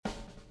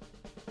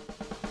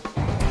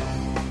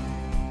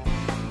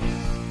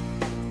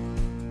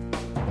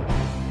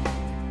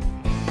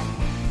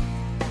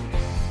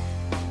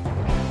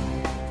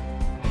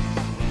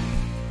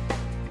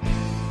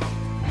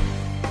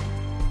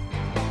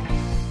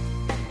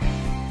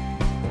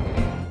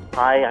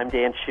Hi, I'm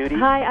Dan Schutte.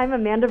 Hi, I'm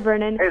Amanda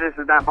Vernon. Hey, this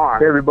is Matt Maher.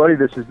 Hey, everybody,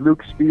 this is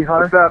Luke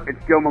Spihar. What's up? It's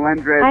Gil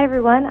Melendrez. Hi,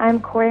 everyone. I'm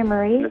Corey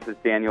Marie. This is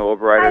Daniel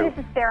Oberreiter. Hi, this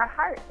is Sarah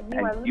Hart.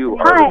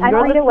 Hi,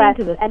 I'm Rita West.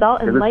 To the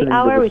Salt and Light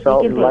Hour with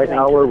Salt Deacon and Light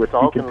Pedro. Hour with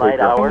Salt Deacon and Light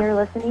Pedro. Hour. And you're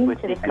listening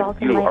to the Salt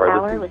and Light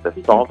Hour with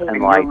Deacon Salt Pedro.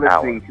 and Light You're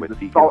Hour listening to with the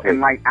Deacon Salt Pedro. and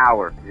Light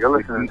Hour. You're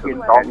listening to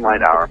the Salt and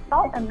Light Hour.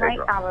 Salt and Light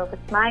Hour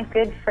with my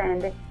good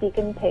friend,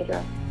 Deacon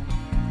Pedro.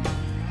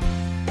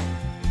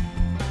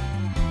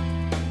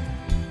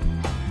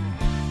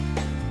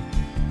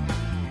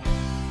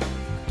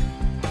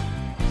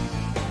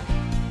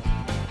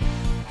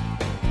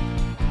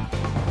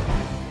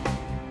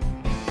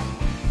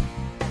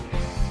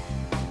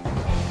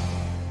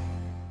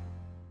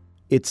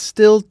 It's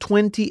still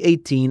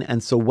 2018,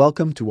 and so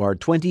welcome to our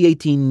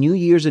 2018 New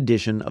Year's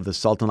edition of the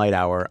Salt and Light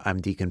Hour.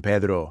 I'm Deacon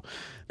Pedro.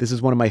 This is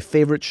one of my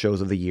favorite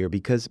shows of the year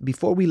because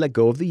before we let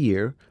go of the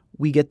year,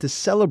 we get to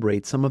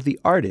celebrate some of the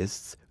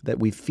artists that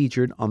we've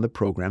featured on the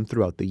program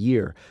throughout the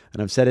year.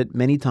 And I've said it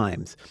many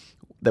times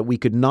that we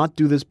could not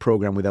do this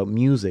program without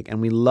music,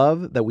 and we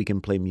love that we can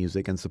play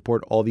music and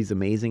support all these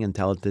amazing and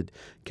talented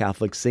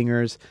Catholic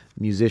singers,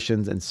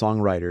 musicians, and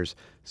songwriters.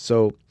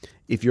 So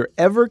if you're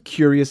ever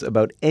curious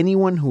about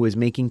anyone who is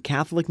making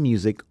Catholic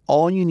music,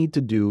 all you need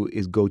to do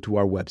is go to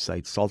our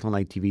website,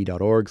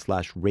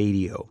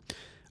 saltandlighttv.org/radio.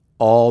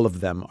 All of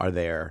them are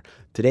there.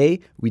 Today,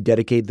 we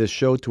dedicate this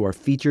show to our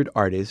featured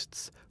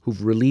artists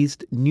who've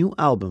released new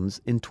albums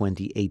in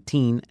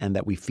 2018 and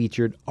that we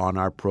featured on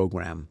our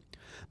program.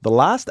 The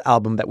last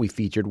album that we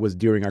featured was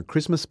during our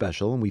Christmas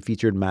special, and we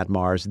featured Matt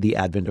Maher's The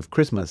Advent of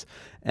Christmas.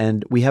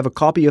 And we have a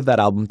copy of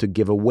that album to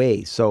give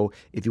away. So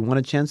if you want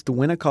a chance to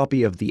win a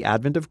copy of The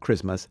Advent of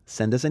Christmas,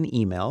 send us an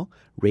email,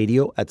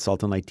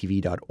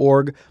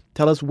 radio@saltandlighttv.org.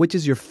 Tell us which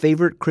is your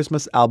favorite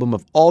Christmas album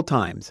of all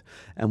times,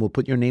 and we'll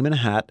put your name in a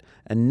hat.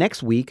 And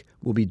next week,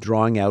 we'll be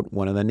drawing out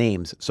one of the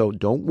names. So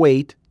don't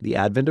wait. The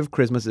Advent of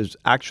Christmas is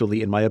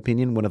actually, in my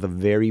opinion, one of the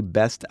very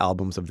best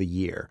albums of the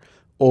year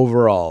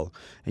overall,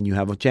 and you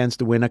have a chance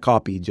to win a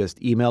copy.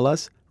 Just email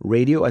us,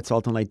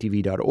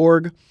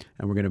 radio@saltandlighttv.org,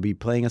 and we're going to be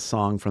playing a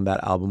song from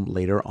that album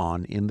later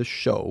on in the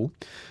show.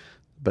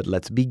 But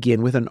let's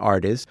begin with an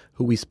artist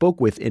who we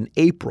spoke with in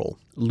April,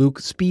 Luke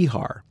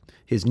Spihar.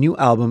 His new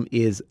album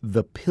is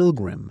The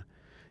Pilgrim.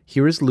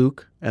 Here is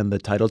Luke and the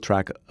title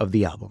track of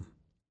the album.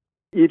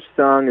 Each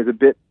song is a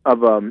bit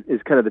of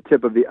is kind of the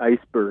tip of the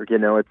iceberg. You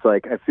know, it's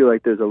like I feel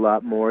like there's a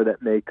lot more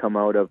that may come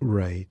out of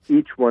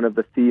each one of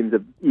the themes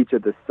of each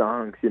of the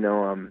songs. You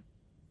know,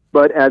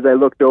 but as I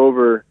looked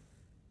over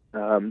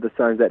the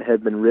songs that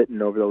had been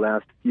written over the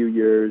last few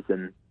years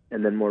and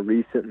then more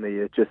recently,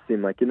 it just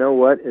seemed like, you know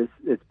what,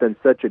 it's been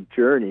such a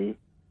journey,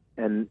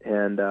 and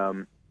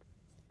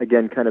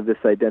again, kind of this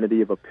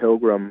identity of a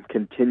pilgrim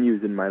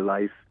continues in my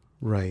life.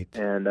 Right.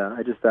 And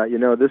I just thought, you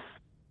know,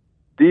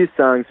 these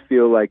songs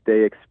feel like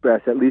they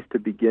express, at least to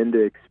begin to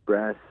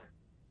express,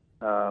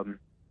 you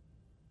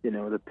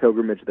know, the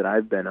pilgrimage that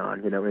I've been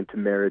on, you know, into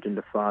marriage,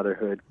 into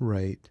fatherhood,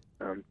 right,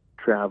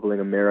 traveling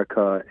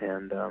America,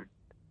 and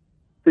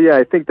so yeah,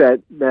 I think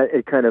that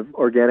it kind of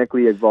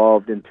organically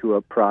evolved into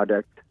a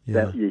product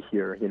that you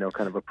hear, you know,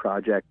 kind of a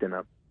project and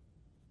and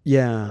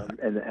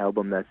the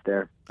album that's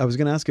there. I was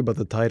going to ask about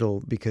the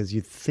title because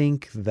you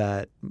think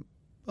that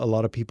a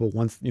lot of people,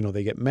 once, you know,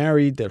 they get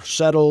married, they're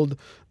settled,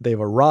 they've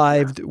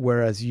arrived,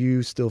 whereas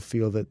you still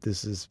feel that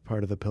this is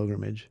part of the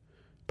pilgrimage,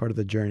 part of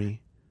the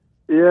journey.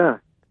 Yeah.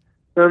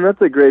 And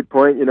that's a great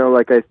point. You know,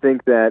 like I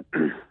think that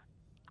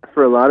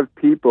for a lot of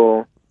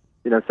people,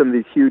 you know, some of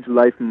these huge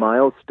life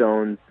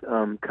milestones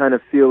kind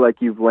of feel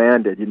like you've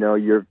landed, you know,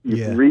 you've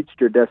reached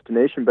your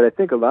destination. But I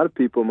think a lot of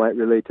people might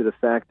relate to the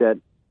fact that,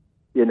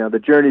 you know, the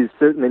journey is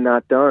certainly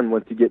not done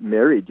once you get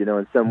married. You know,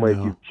 in some ways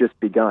you've just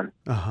begun.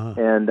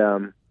 And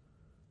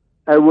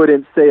I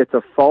wouldn't say it's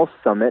a false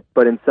summit,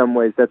 but in some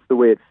ways that's the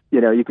way it's,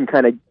 you know, you can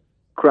kind of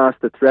cross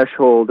the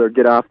threshold or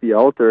get off the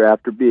altar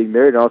after being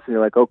married, and all of a sudden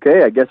you're like,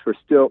 okay, I guess we're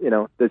still, you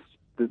know, the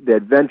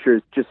adventure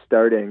is just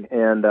starting.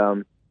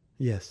 And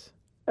yes,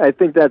 I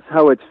think that's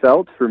how it's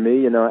felt for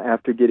me, you know,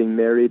 after getting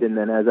married, and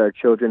then as our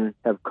children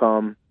have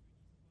come,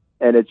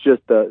 and it's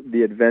just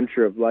the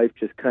adventure of life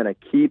just kind of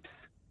keeps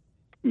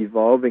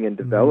evolving and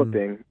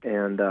developing.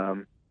 And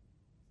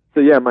so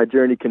yeah, my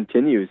journey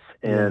continues,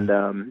 and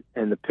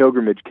the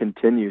pilgrimage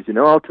continues, you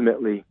know,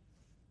 ultimately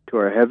to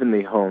our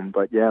heavenly home.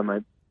 But yeah,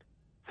 my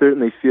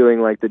certainly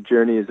feeling like the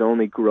journey is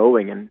only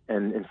growing and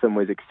in some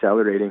ways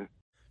accelerating.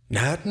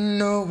 Not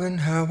knowing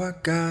how I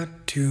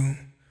got to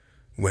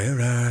where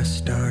I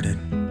started,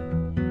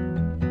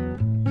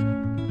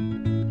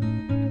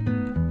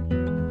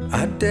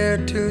 I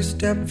dared to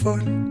step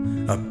foot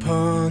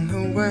upon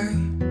the way.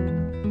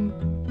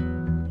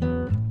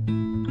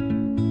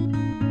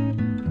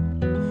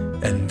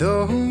 And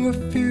though a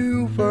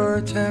few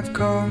words have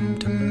come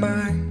to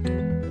mind,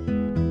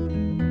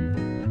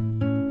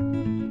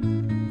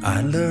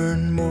 I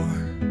learned more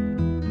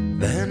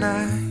than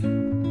I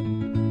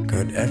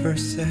could ever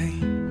say.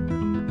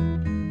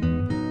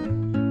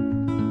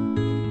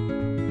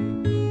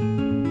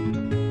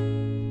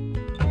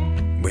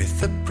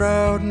 with a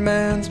proud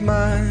man's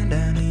mind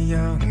and a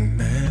young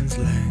man's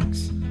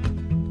legs.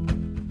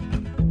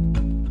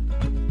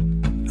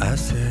 I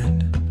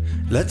said,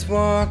 let's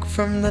walk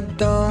from the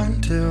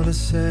dawn till the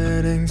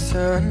setting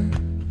sun.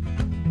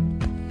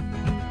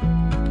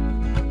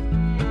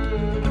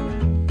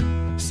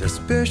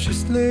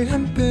 Suspiciously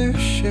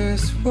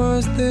ambitious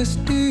was this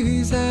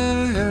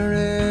desire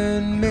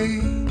in me,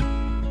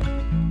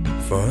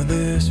 for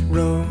this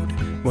road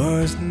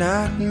was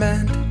not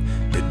meant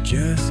to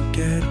just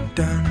get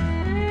done.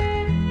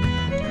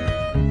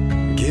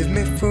 Give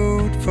me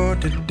food for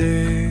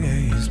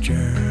today's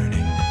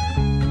journey,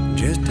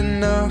 just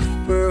enough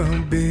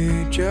will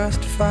be just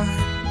fine,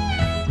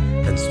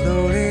 and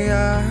slowly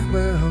I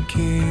will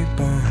keep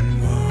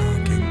on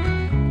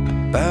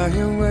walking by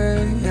your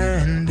way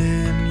and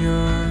in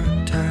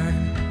your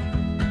time.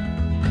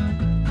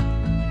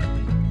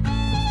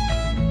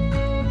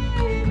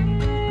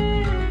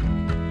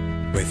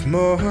 With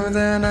more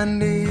than I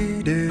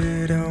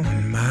needed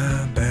on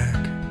my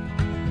back,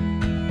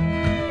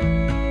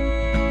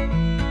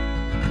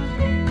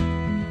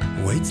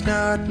 weight's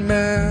not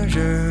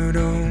measured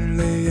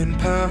only in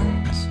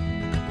pounds.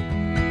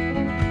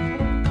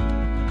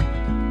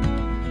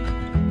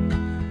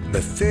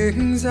 The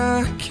things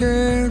I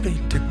carry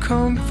to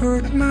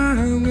comfort my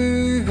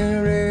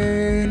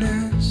weariness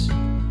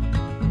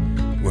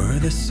were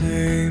the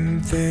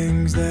same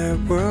things that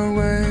were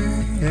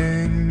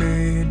weighing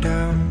me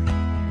down.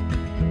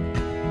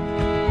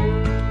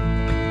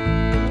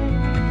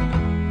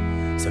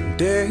 Some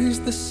days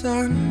the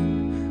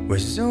sun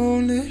was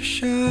only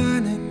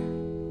shining,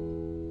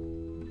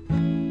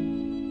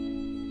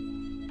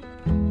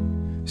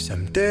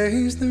 some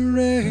days the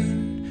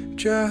rain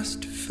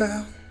just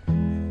fell.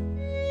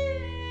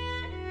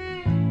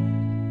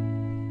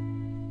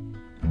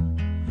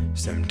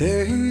 Some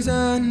days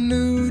I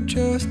knew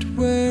just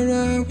where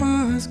I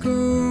was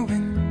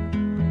going.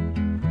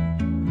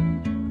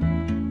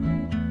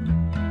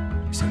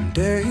 Some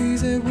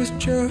days it was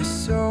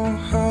just so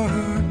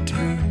hard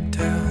to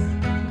tell.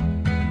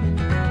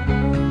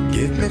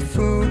 Give me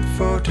food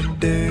for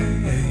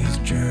today's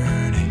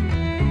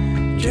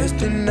journey,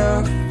 just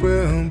enough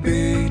will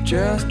be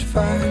just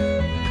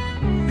fine,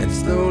 and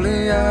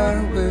slowly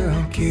I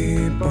will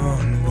keep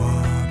on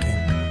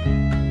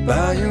walking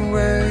by your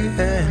way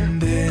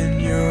and in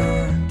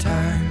your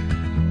time.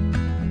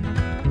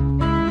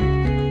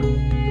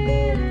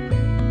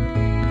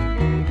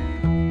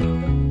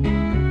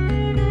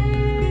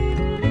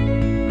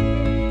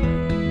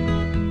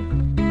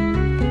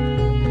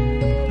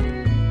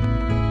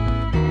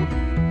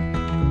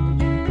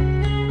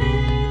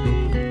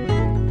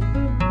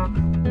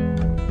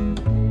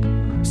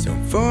 So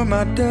for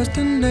my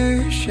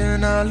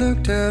destination I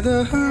look to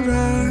the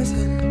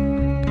horizon,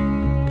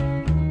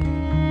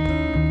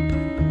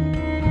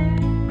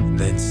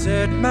 then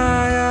set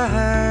my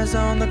eyes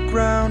on the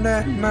ground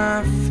at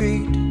my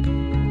feet.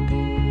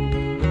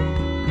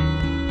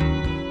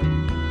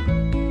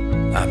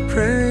 I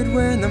prayed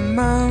when the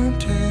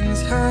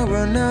mountains high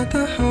were not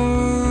the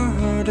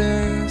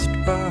hardest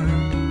part,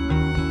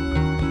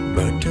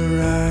 but to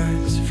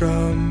rise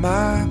from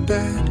my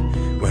bed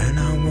when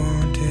I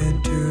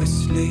wanted to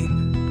sleep.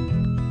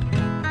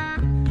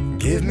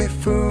 Give me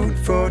food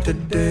for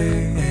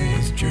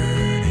today's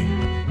journey,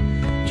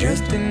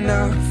 just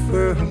enough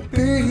will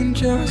be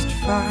just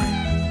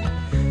fine,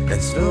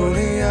 and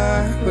slowly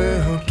I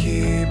will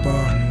keep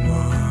on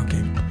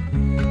walking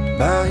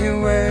by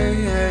your way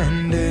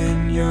and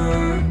in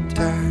your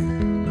time.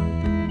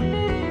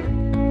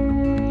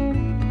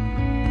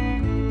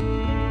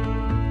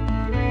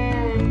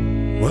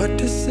 What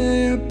to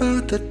say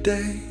about the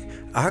day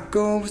our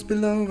goals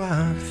below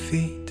our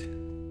feet?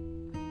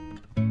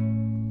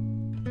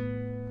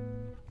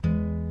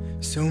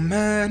 So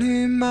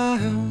many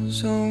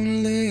miles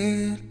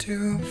only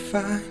to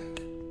find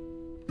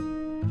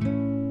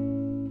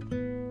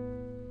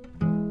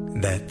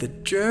that the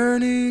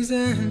journey's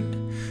end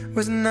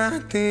was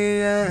not the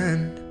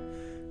end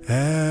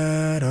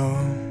at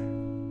all,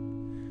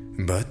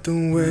 but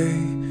the way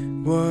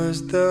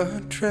was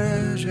the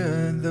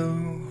treasure the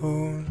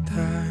whole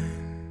time.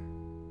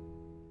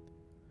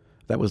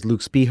 That was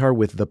Luke Spihar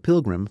with The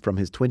Pilgrim from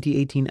his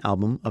 2018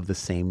 album of the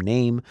same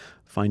name.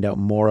 Find out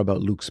more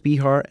about Luke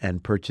Spihar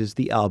and purchase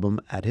the album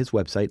at his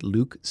website,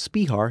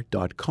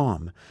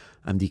 lukespihar.com.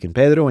 I'm Deacon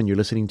Pedro, and you're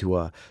listening to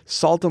a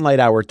Salt and Light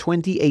Hour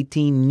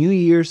 2018 New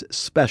Year's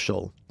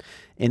special.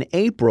 In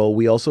April,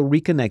 we also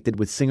reconnected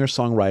with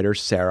singer-songwriter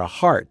Sarah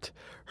Hart.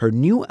 Her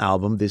new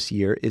album this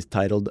year is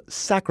titled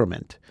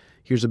Sacrament.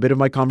 Here's a bit of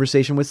my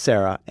conversation with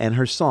Sarah and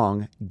her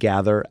song,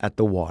 Gather at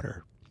the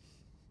Water.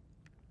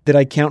 Did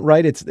I count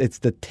right? It's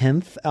the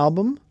 10th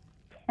album?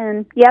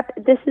 10.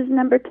 Yep, this is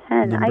number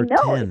 10. Number I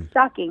know, 10. It's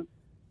shocking.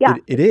 Yeah,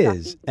 It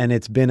is, and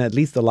it's been at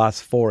least the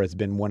last 4. It's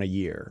been one a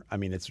year. I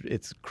mean,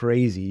 it's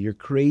crazy. You're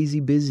crazy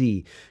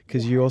busy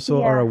because you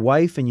also are a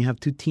wife and you have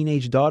 2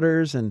 teenage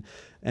daughters, and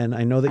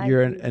I know that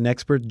you're an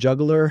expert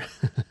juggler.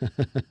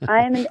 I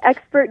am an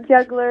expert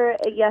juggler,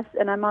 yes,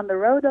 and I'm on the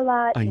road a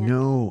lot. I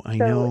know.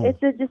 So it's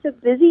just a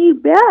busy,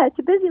 it's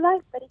a busy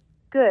life, but it's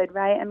good,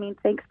 right? I mean,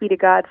 thanks be to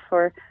God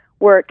for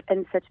work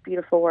and such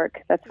beautiful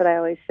work. That's what I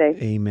always say.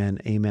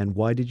 Amen.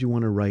 Why did you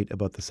want to write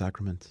about the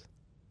sacraments?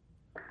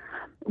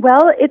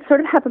 Well, it sort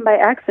of happened by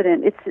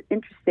accident. It's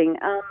interesting.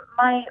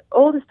 My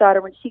oldest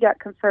daughter, when she got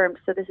confirmed,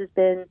 so this has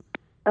been,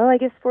 I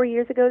guess 4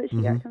 years ago that she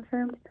got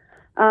confirmed.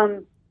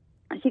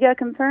 She got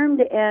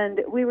confirmed, and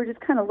we were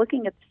just kind of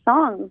looking at the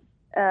songs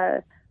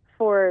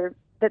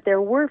that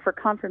there were for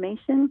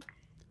confirmation,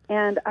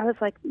 and I was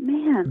like,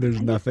 man,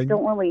 there's nothing.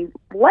 Don't really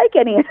like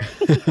any of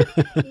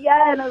it.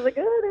 Yeah, and I was like,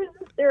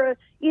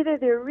 either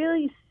they're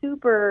really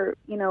super,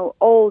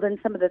 old, and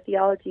some of the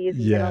theology is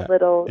a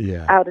little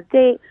out of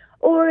date,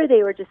 or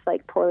they were just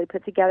like poorly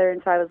put together.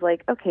 And so I was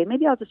like, okay,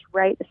 maybe I'll just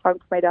write a song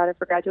for my daughter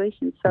for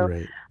graduation. So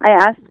I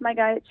asked my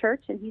guy at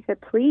church, and he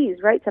said,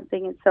 please write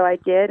something. And so I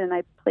did, and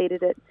I played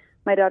it at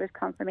my daughter's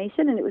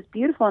confirmation, and it was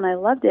beautiful, and I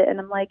loved it. And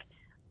I'm like,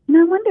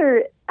 I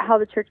wonder how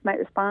the church might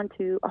respond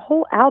to a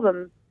whole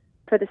album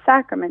for the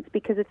sacraments,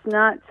 because it's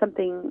not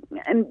something,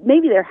 and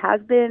maybe there has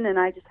been, and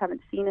I just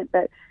haven't seen it,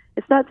 but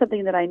it's not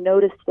something that I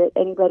noticed that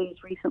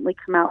anybody's recently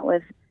come out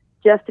with,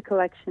 just a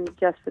collection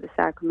just for the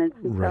sacraments.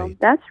 And so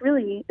that's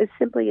really as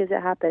simply as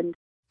it happened.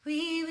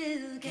 We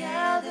will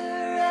gather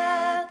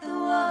at the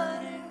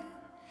water,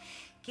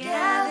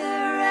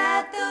 gather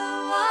at the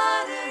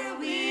water,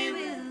 we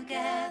will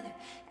gather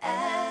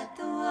at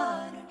the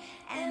water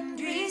and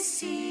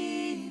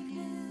receive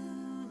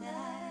new life.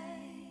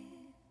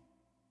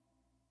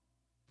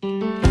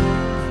 We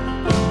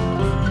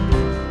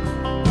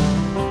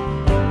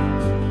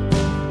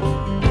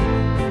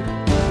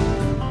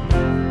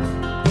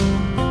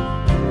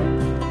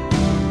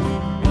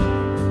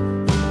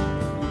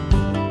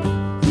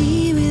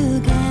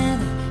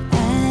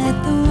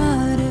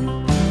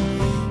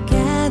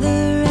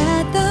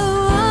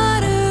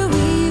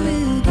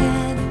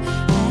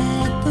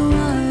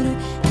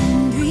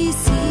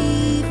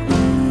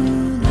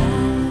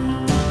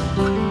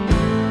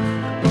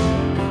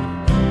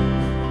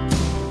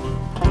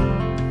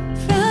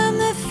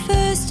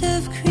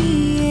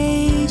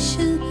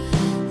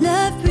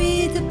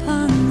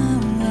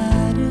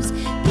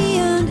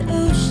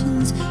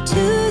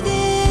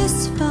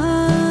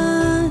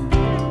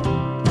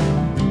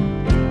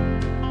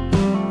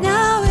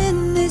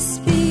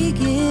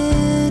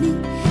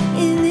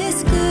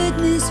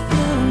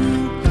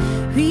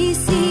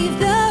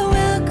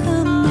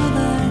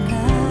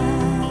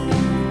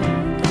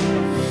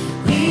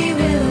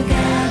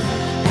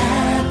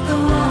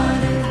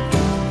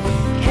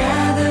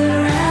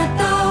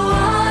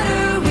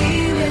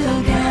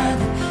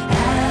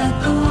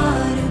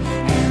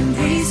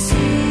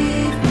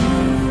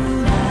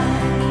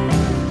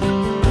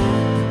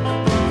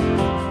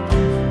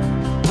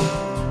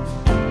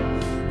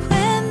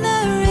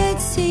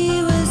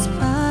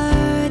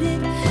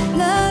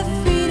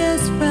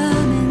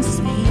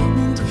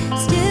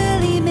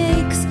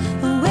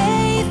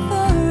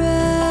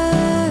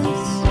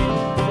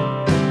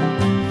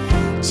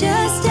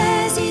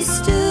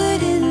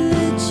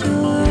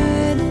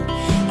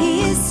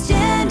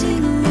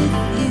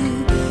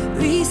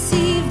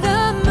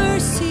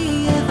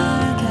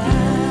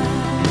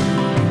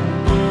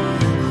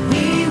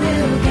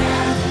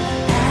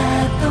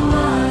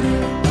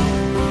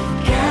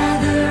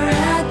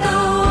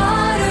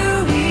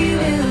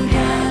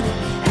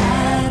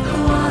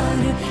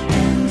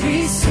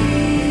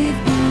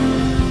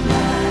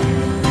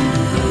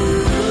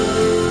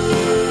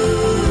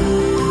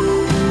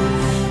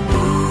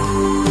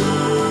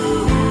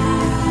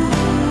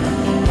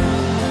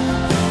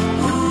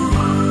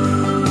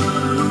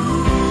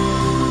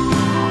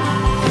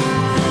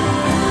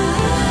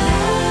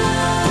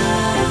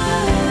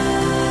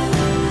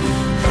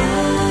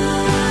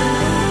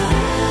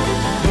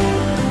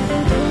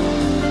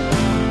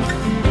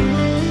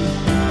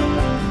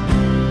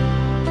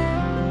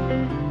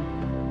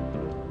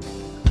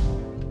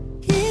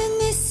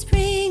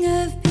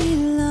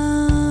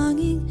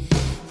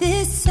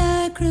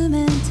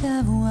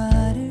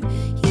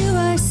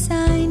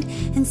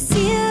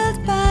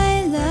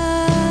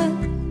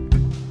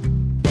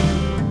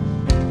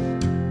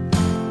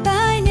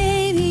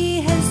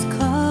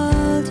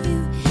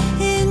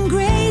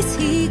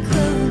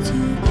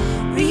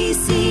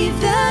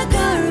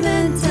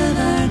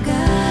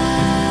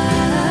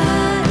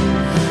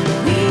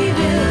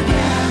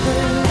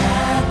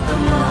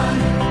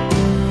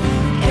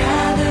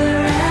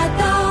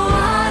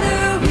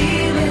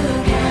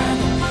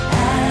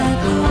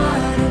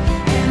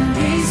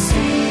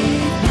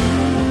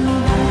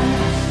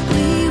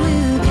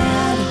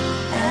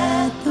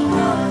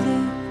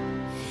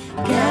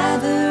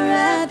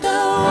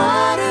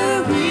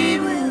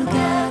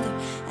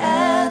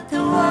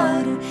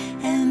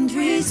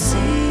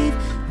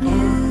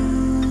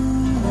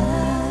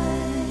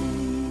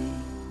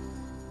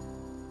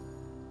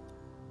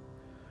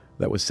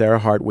That was Sarah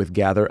Hart with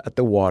Gather at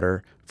the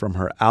Water from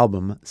her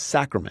album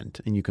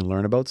Sacrament. And you can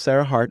learn about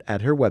Sarah Hart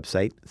at her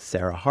website,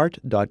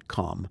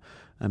 sarahhart.com.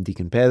 I'm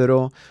Deacon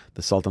Pedro.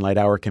 The Salt and Light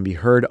Hour can be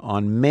heard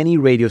on many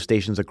radio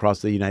stations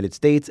across the United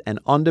States and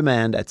on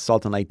demand at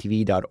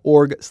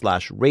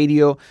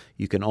saltandlighttv.org/radio.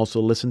 You can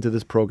also listen to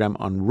this program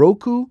on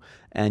Roku,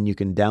 and you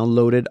can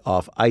download it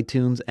off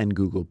iTunes and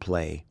Google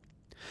Play.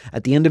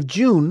 At the end of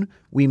June,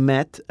 we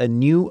met a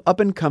new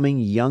up-and-coming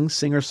young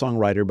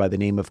singer-songwriter by the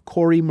name of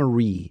Corey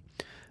Marie.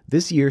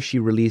 This year, she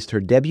released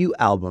her debut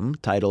album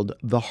titled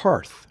The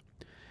Hearth.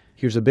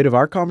 Here's a bit of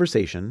our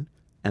conversation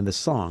and the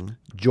song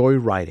Joy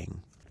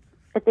Riding.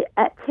 At the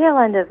tail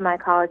end of my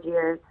college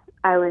years,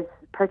 I was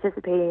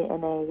participating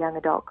in a young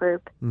adult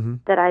group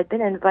that I'd been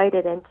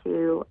invited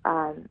into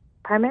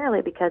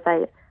primarily because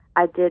I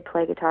did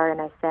play guitar and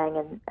I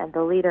sang, and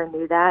the leader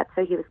knew that,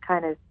 so he was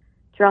kind of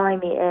drawing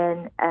me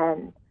in,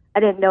 and I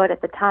didn't know it at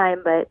the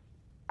time, but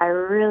I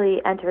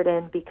really entered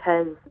in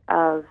because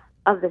of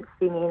the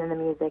singing and the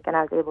music, and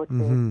I was able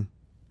to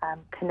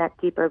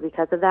connect deeper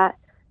because of that.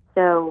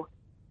 So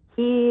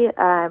he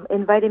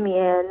invited me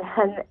in,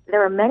 and there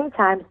were many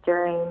times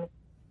during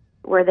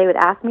where they would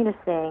ask me to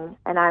sing,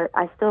 and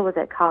I still was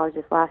at college,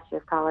 this last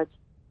year of college,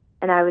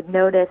 and I would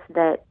notice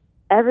that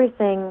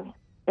everything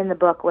in the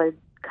book would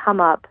come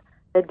up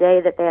the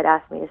day that they had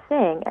asked me to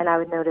sing, and I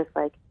would notice,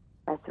 like,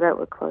 my throat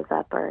would close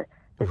up or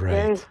just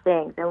various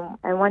things. And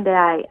one day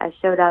I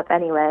showed up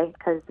anyway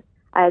because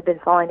I had been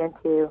falling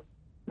into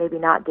maybe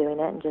not doing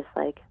it and just,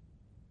 like,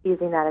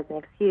 using that as an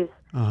excuse.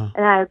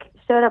 And I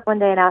showed up one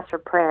day and asked for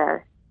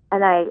prayer,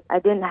 and I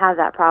didn't have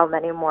that problem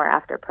anymore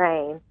after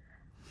praying.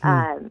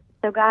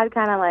 So God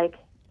kind of, like,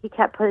 he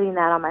kept putting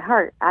that on my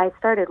heart. I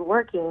started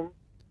working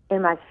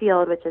in my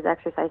field, which is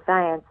exercise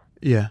science.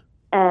 Yeah.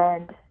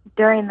 And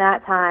during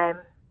that time,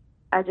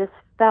 I just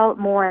felt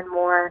more and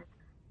more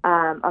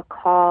a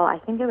call. I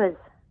think it was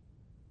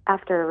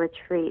after a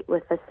retreat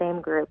with the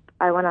same group.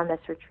 I went on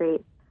this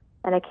retreat,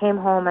 and I came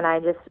home, and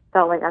I just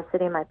felt like I was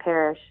sitting in my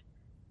parish,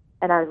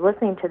 and I was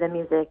listening to the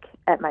music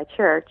at my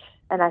church,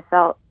 and I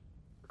felt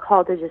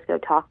called to just go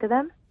talk to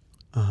them.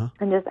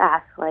 And just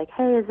ask, like,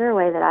 hey, is there a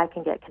way that I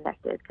can get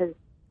connected? Because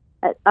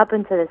up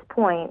until this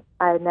point,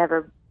 I had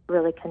never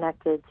really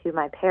connected to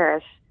my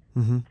parish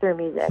through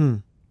music.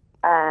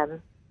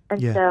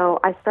 So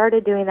I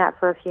started doing that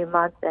for a few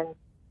months, and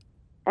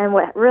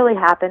what really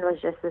happened was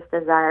just this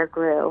desire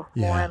grew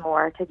more and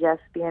more to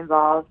just be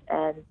involved,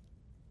 and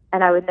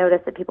I would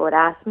notice that people would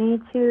ask me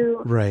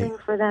to sing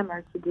for them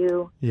or to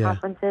do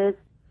conferences,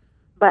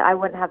 but I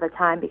wouldn't have the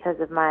time because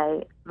of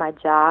my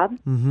job.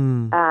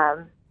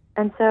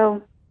 And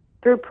so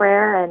through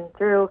prayer and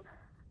through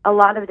a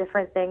lot of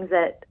different things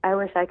that I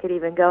wish I could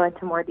even go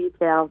into more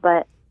detail,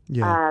 but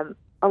a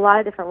lot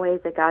of different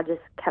ways that God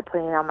just kept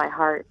putting it on my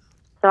heart.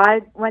 So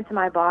I went to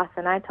my boss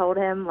and I told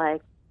him,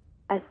 like,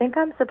 I think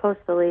I'm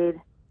supposed to lead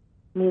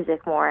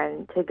music more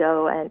and to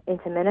go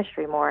into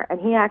ministry more. And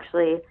he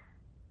actually,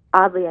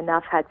 oddly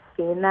enough, had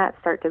seen that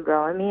start to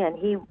grow in me. And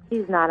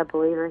he's not a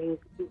believer. He's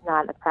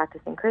not a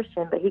practicing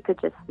Christian, but he could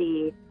just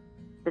see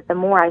that the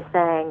more I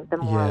sang, the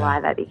more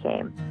alive I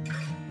became.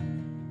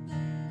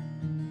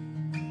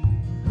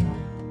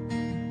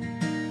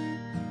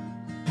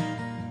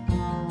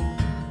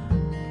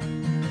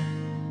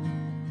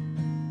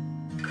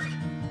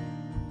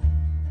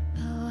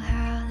 Oh,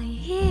 how the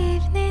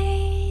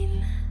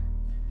evening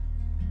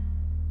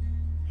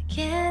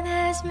again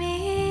has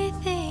me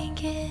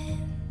thinking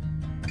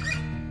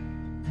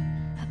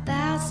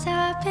about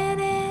stopping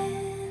in.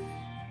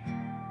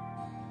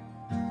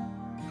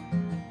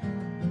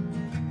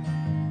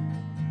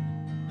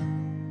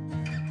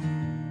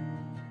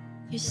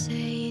 You say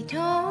you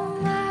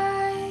don't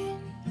mind,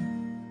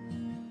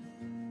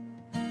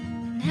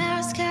 and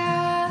ask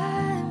how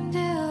I'm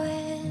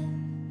doing.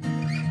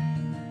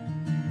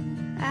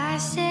 I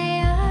say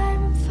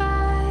I'm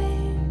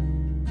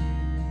fine,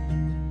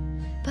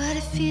 but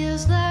it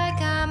feels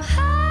like I'm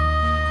hiding.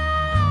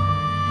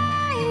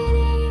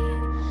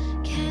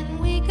 Can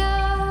we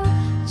go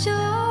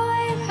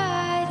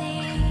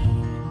joyriding?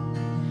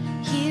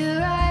 You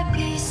right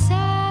beside.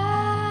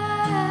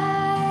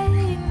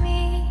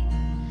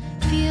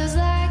 Feels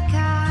like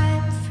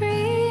I'm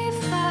free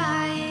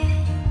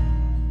flying,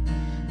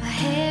 my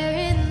hair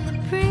in the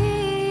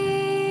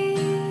breeze.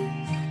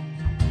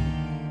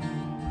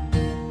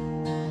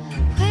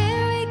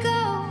 Where we go,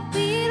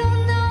 we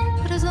don't know,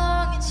 but as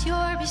long as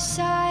you're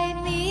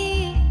beside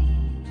me,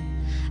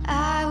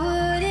 I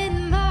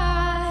wouldn't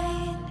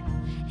mind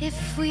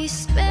if we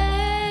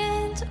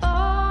spent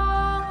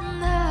all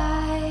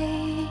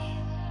night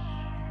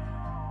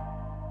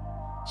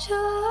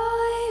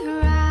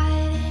joyriding.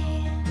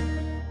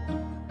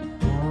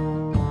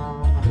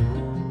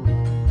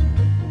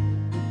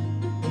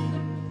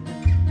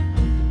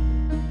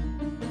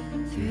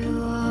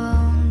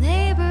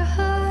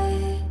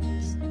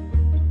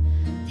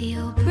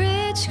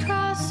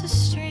 Across the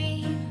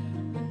stream,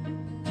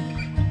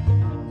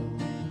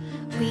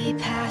 we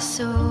pass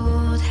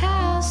old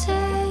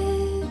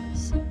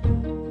houses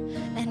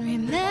and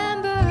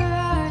remember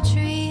our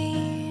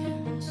dreams.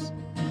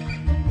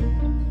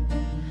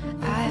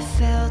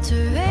 felt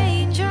a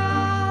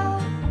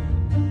raindrop,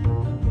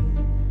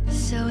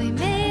 so we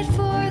made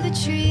for the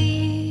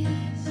trees.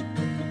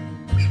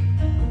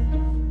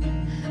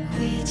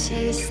 We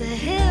chased the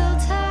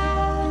hilltops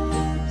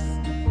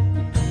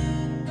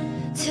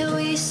till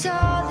we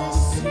saw the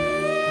city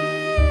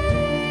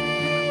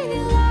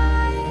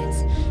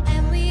lights,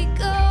 and we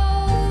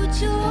go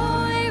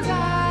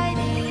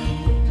joyriding.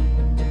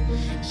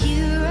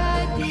 You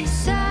right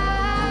beside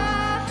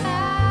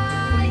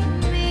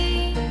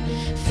me,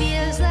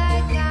 feels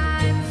like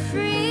I'm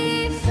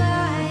free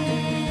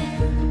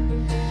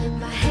flying.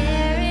 My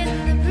hair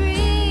in the breeze.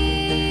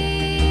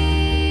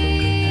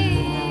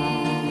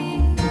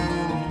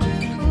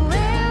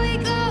 Where we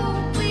go,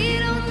 we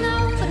don't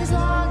know, but as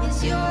long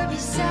as you're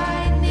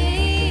beside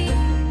me,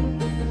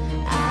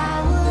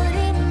 I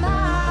wouldn't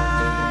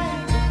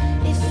mind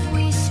if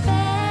we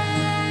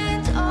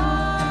spent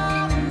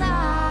all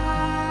night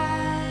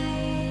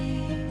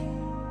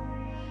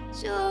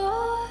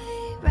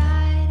joyriding.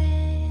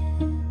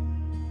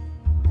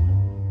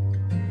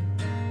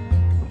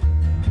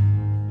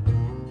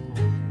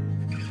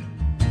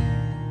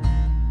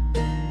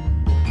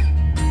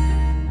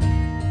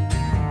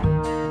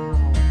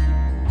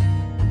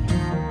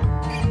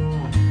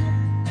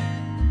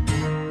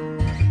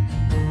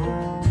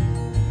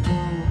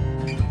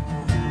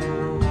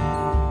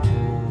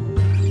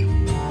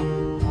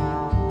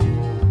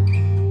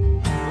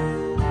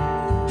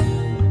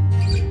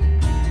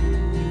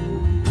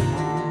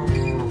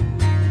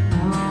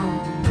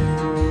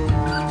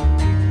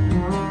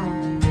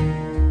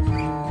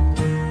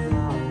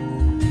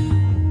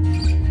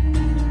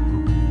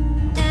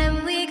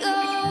 And we go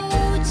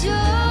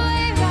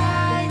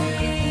joyriding.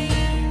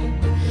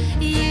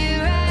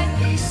 You right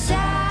beside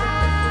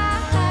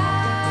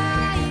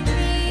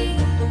me,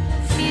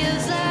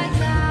 feels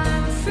like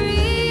I'm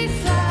free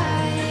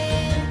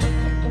flying.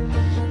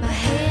 My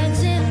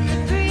hands in the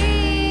breeze.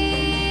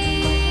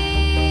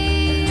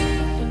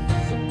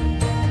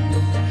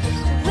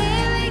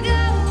 Where we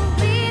go,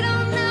 we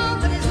don't know,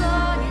 but as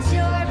long as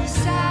you're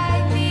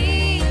beside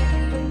me,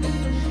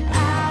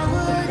 I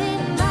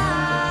wouldn't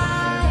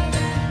mind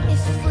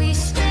if we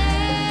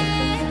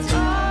spent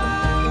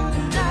all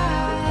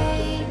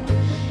night.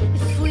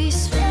 If we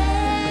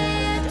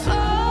spent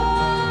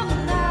all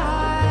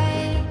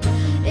night.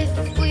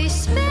 If we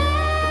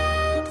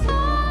spent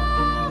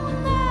all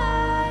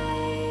night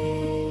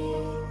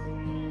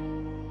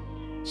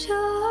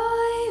joyriding.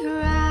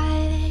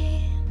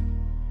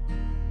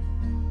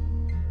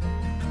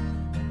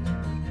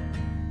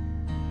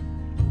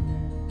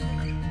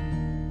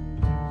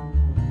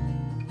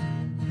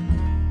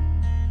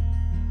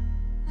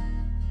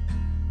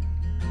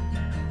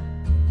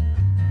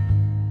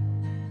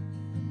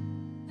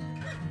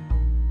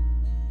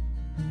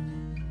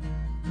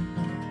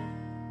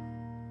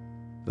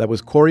 That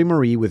was Corey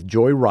Marie with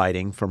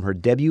Joyriding from her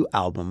debut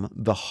album,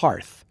 The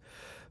Hearth.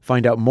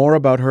 Find out more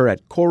about her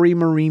at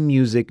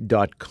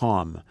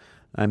CoreyMarieMusic.com.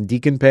 I'm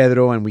Deacon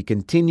Pedro, and we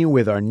continue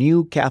with our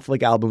new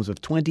Catholic albums of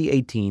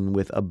 2018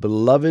 with a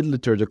beloved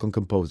liturgical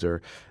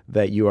composer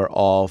that you are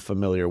all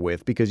familiar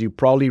with because you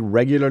probably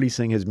regularly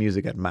sing his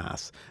music at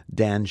Mass,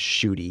 Dan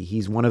Schutte.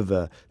 He's one of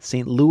the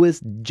St.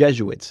 Louis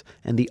Jesuits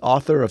and the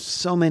author of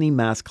so many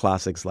Mass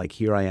classics like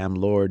Here I Am,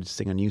 Lord,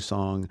 Sing a New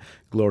Song,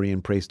 Glory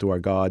and Praise to Our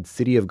God,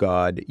 City of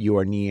God, You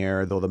Are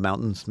Near, Though the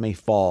Mountains May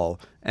Fall,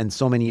 and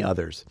so many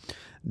others.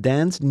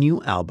 Dan's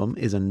new album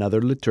is another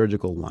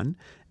liturgical one,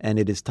 and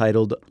it is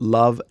titled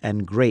Love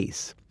and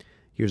Grace.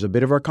 Here's a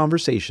bit of our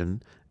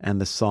conversation and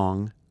the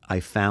song, I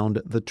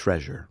Found the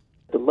Treasure.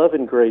 The Love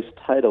and Grace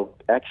title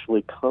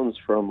actually comes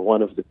from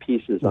one of the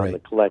pieces on the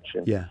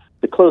collection. Yeah.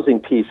 The closing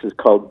piece is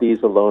called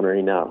These Alone Are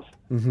Enough,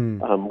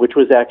 which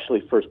was actually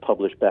first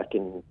published back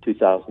in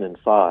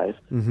 2005.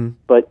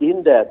 But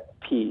in that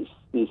piece,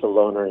 These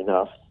Alone Are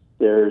Enough,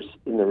 there's,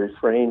 in the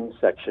refrain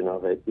section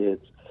of it,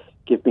 it's,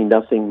 give me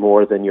nothing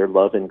more than your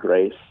love and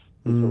grace.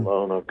 These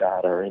alone, oh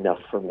God, are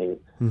enough for me.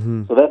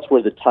 So that's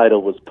where the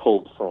title was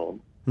pulled from.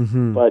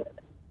 But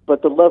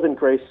the love and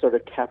grace sort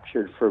of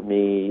captured for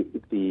me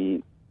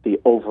the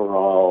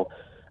overall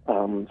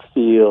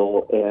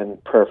feel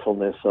and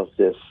prayerfulness of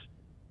this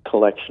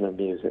collection of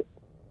music.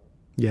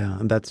 Yeah,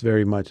 and that's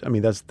very much, I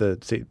mean, that's the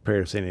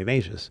prayer of St.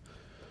 Ignatius.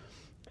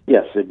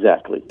 Yes,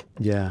 exactly.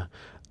 Yeah,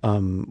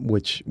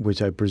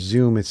 which I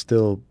presume it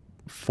still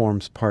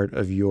forms part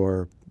of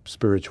your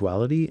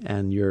spirituality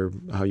and your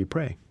how you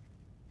pray.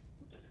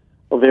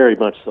 Well, very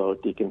much so,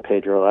 Deacon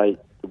Pedro. I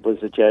was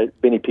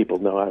many people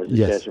know I was a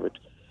Jesuit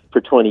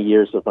for 20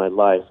 years of my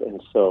life, and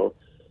so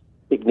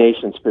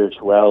Ignatian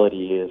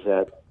spirituality is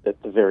at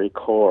the very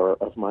core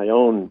of my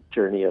own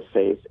journey of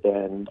faith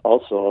and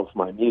also of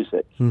my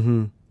music.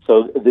 So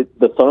the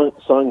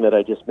song that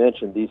I just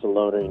mentioned, These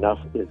Alone Are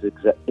Enough,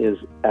 is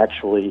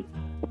actually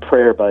a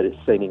prayer by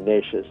St.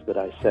 Ignatius that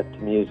I set to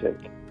music.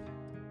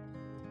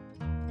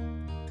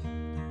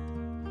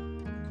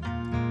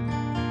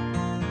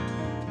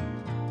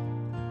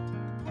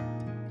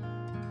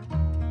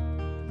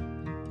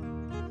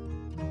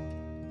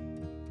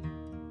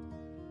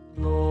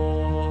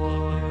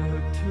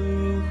 Lord,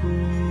 to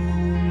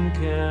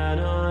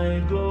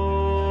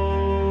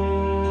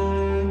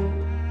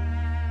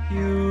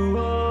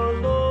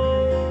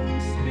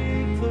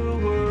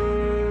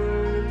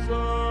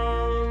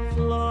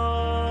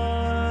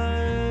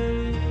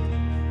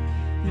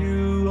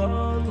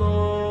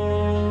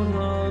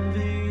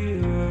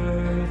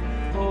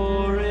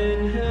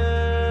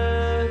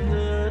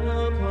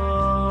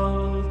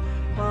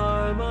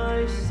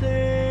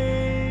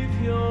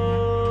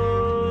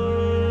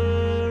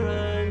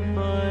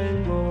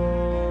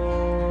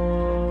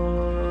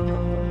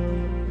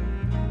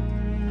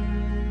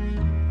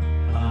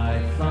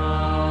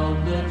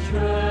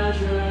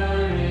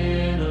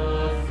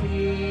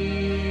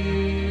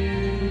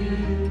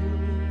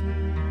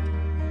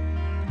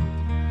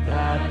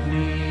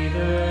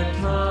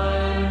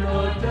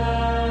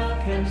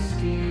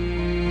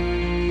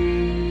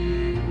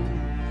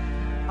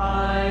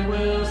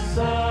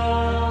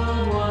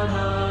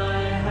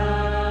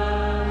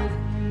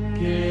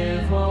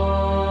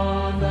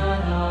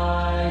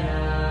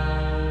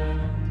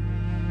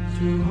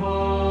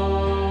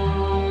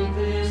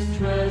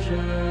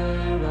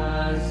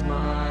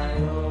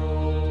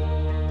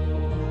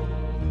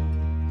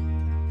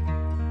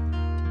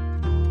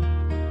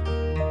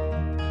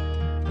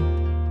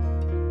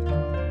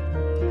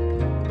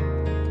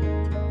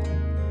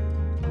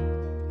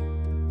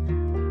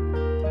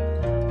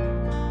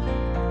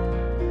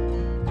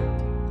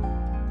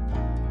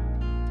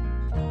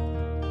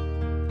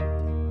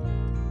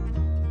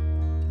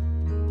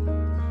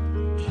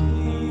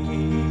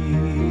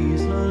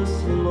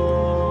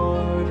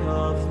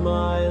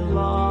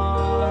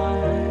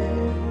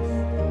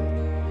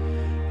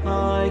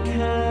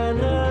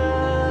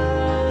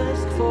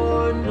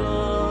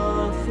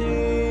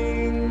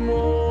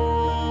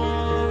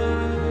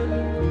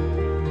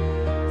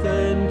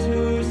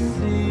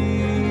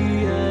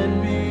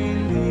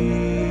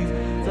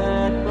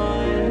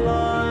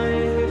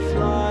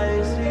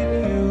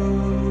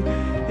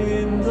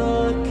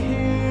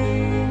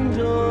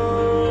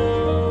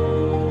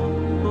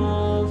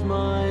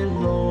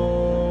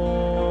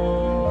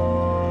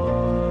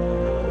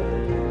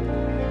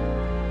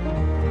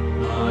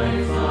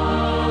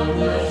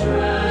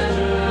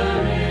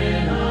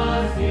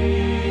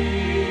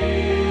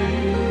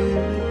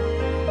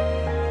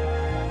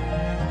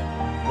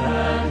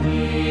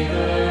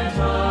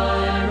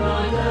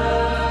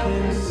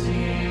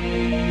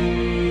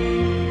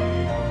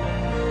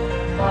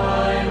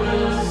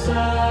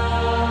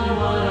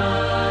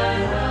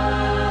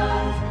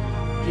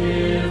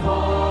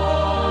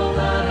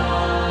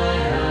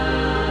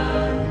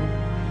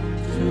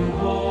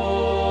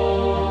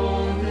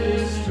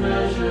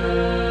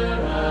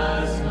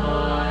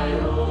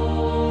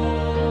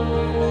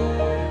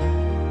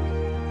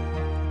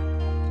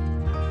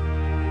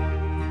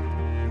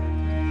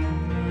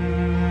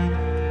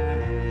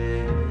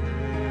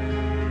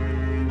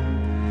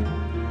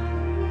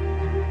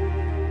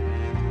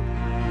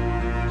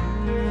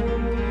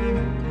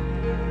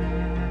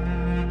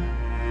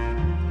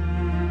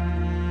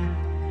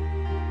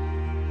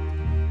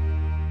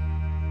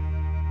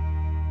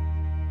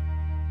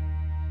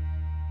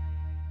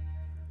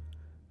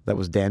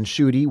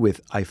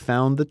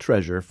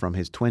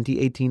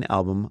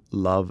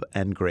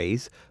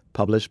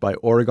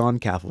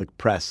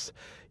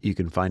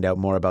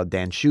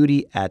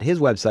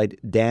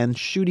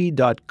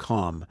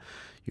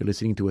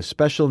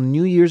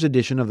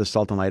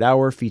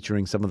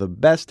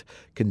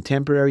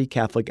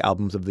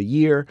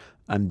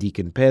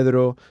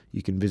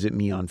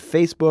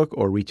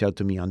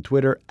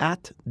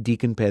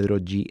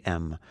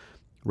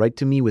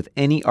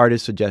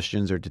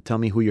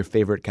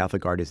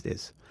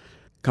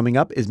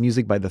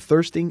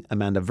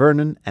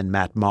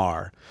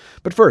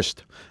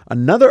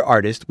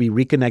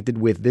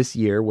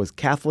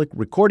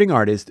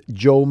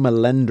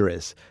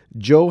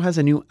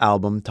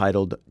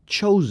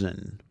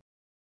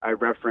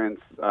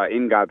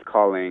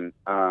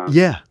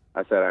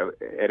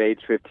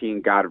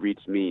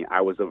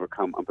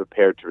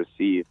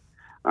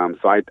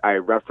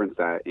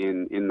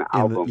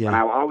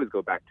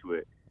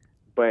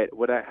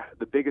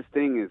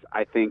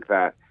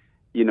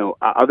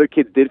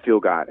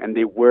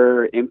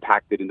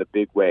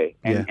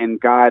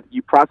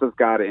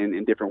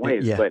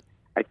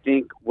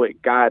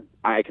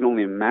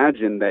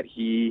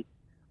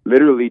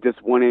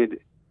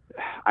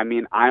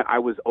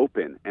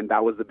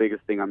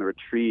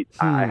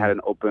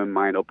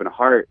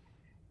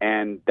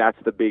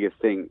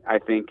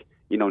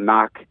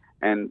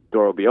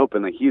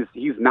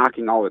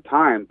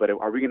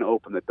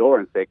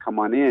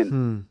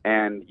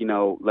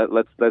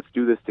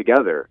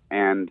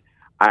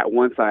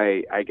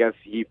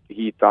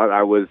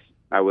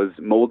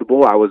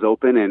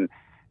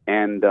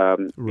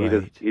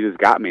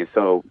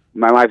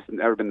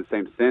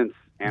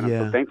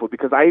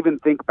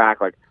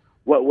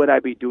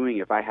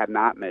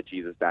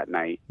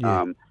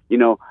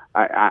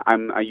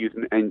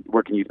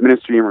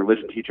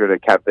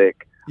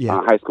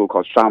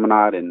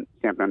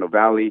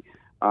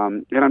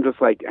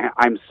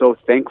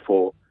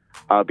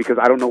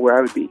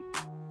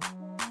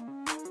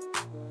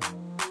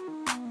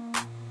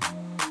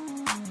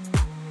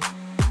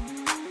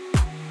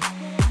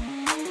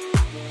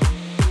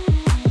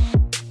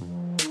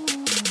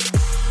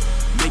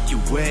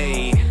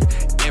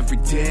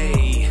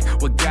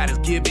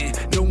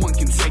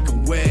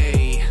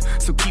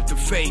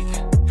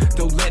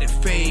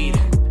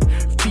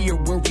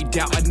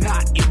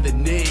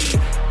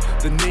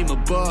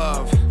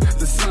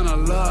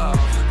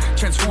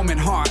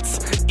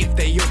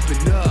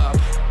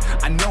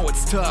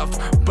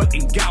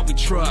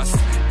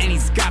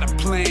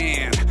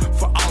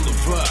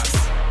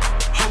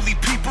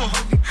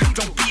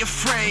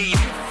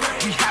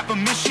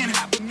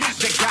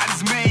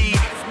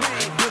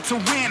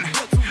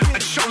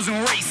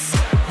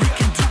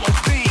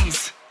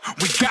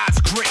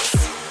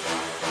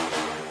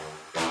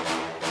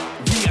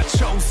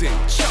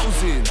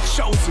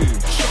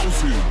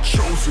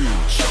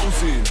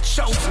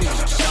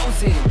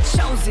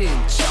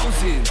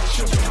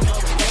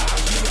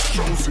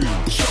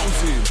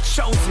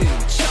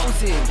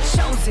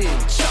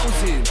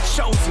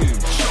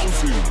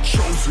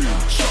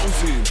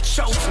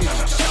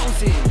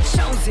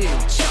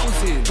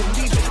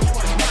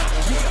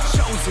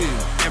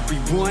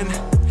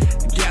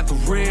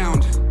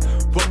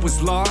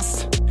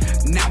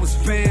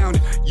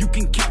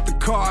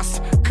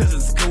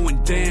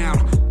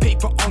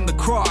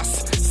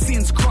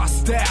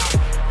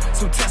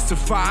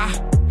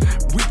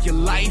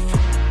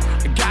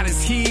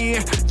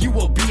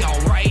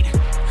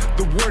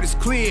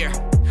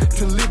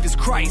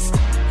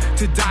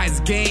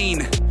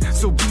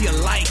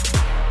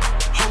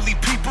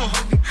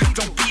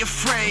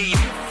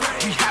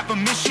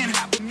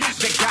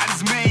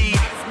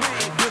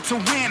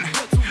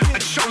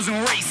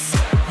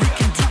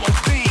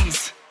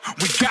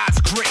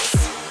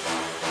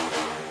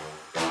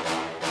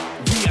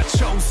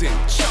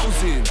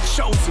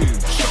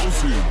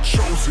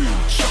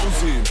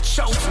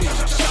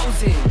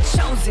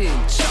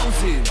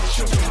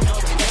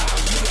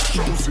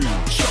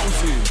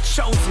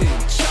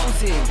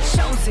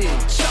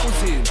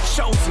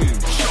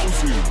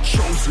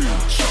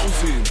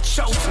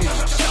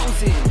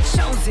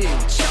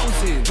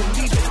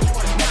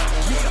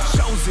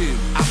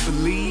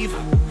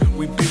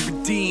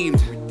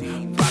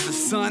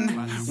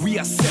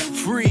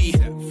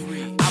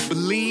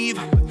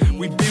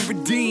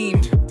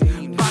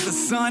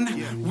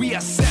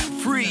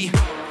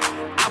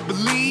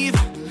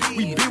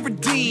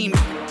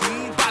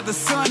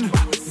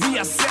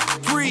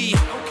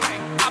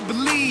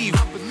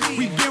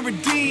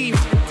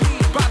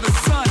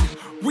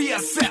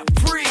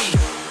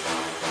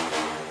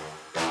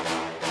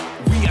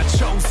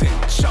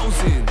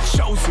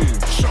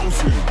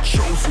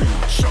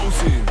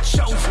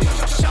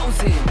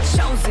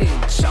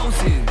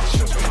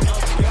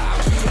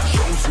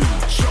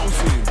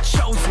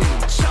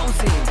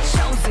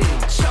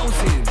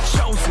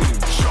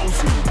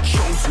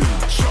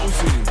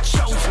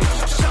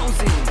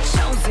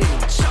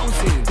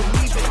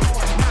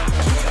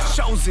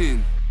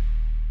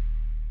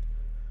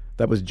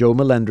That was Joe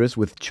Melendres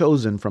with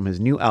Chosen from his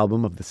new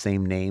album of the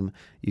same name.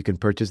 You can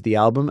purchase the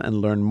album and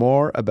learn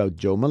more about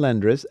Joe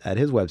Melendres at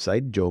his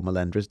website,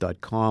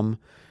 joemelendres.com.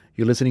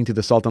 You're listening to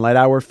the Salt and Light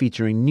Hour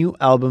featuring new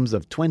albums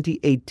of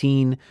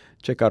 2018.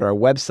 Check out our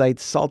website,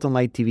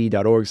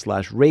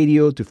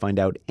 saltandlighttv.org/radio to find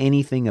out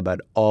anything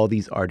about all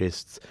these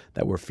artists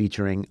that we're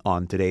featuring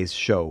on today's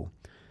show.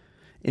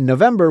 In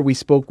November, we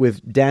spoke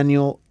with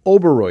Daniel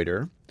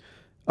Oberreuter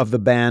of the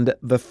band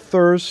The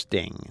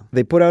Thirsting.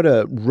 They put out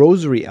a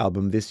rosary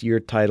album this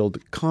year titled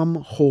Come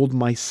Hold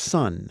My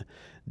Son.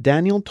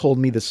 Daniel told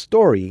me the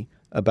story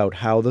about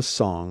how the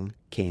song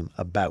came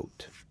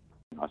about.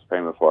 I was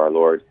praying before our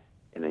Lord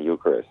in the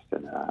Eucharist,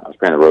 and I was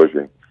praying the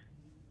rosary,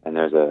 and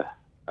there's a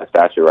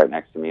statue right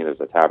next to me.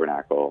 There's a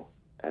tabernacle,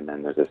 and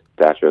then there's a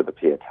statue of the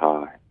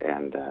Pietà,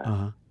 and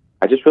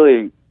I just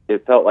really,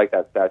 it felt like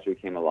that statue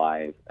came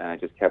alive, and I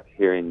just kept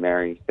hearing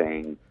Mary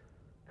saying,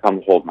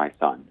 "Come hold my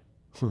son."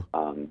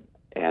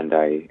 And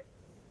I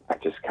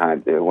just kind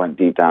of, it went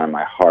deep down in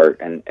my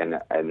heart. And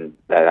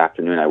that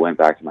afternoon, I went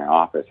back to my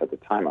office. At the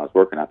time, I was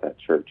working at that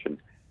church, and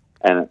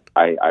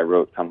I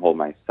wrote "Come Hold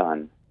My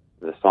Son,"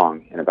 the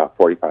song, in about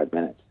 45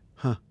 minutes.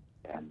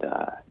 And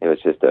it was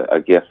just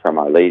a gift from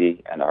Our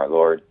Lady and our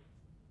Lord.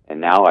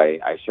 And now I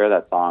share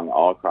that song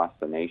all across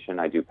the nation.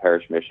 I do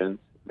parish missions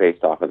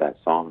based off of that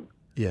song.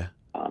 Yeah.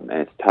 And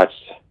it's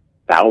touched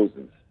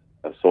thousands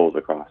of souls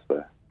across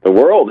the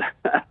world.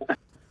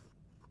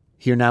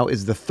 Here now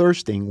is The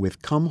Thirsting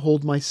with Come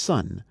Hold My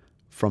Son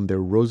from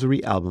their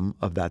Rosary album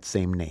of that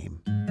same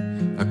name.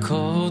 A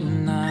cold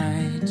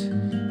night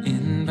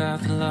in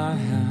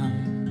Bethlehem,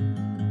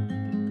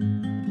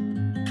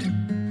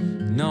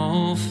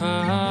 no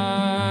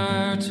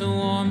fire to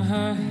warm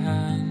her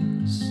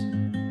hands.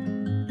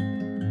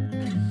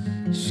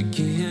 She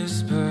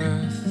gives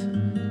birth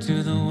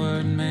to the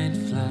Word made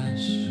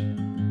flesh.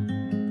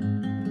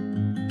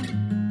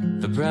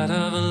 The bread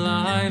of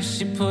life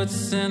she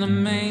puts in a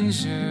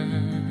manger.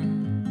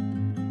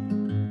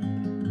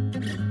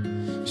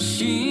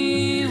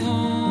 She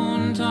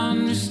won't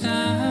understand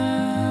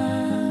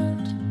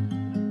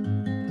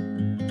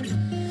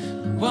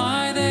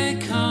why they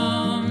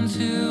come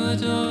to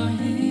adore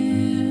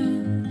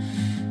Him,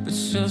 but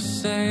she'll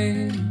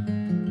say,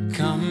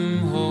 "Come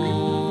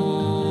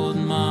hold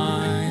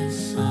my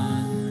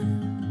son.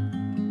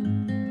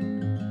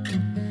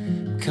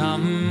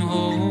 Come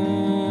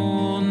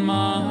hold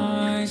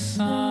my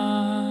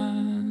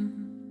son."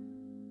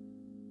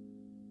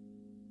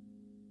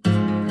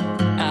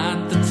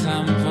 At the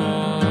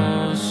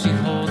temple she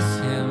holds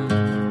him.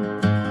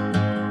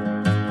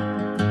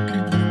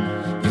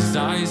 His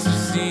eyes have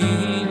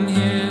seen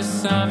his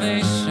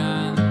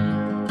salvation.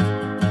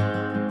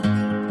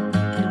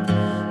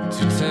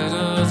 Two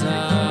turtle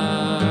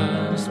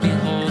doves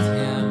behold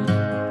him,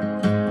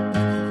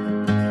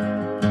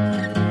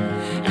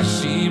 and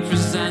she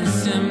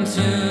presents him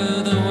to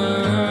the world,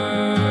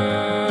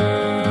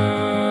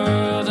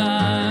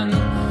 and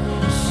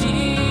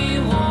she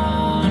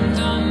won't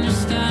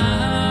understand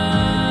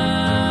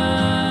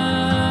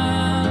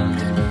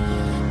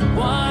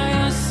why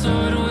a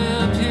sword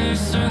will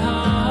pierce her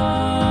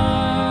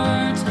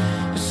heart,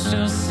 but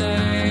she'll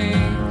say,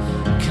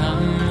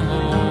 "Come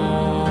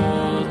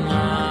hold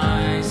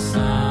my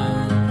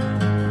son.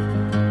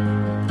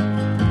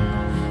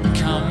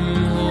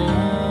 Come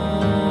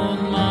hold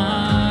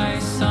my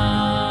son."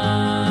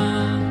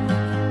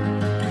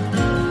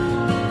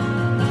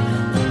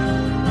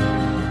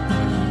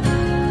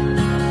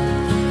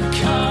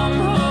 Come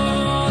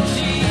hold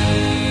Jesus.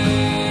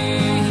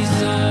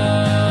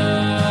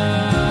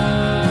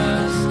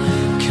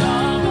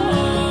 Come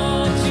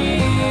hold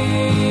Jesus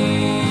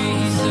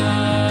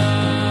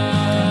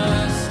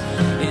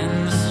in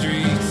the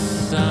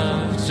streets of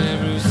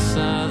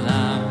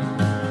Jerusalem.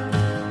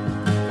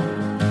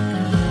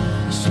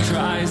 She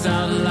cries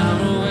out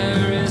loud,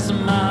 "Where is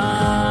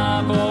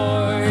my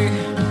boy?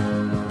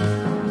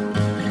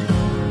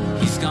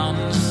 He's gone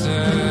to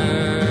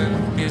serve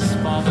his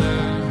father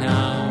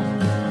now.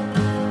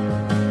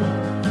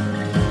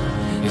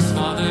 His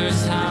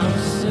father's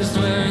house is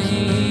where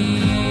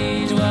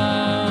he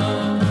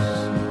dwells."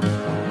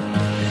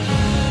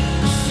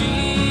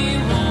 She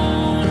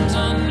won't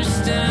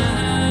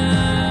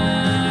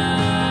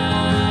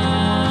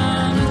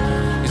understand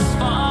his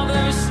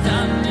father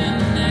standing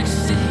next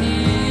to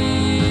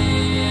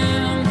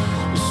him,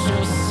 but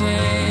she'll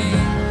say,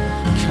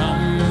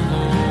 "Come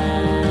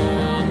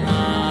hold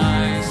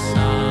my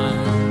son.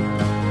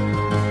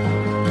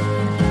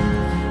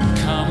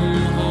 Come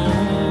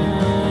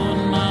hold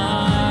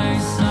my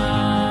son."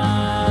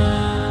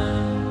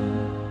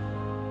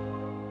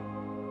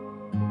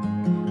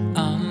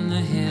 On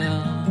the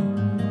hill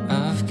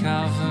of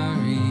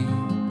Calvary,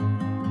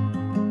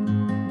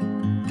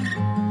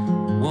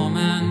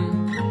 woman,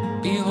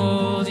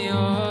 behold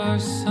your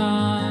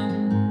son.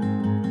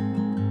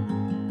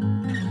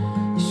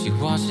 She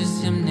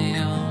watches him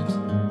nailed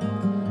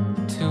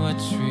to a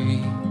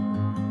tree.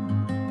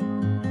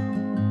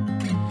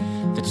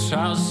 The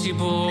child she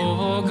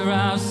bore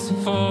grasps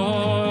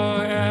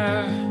for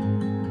air.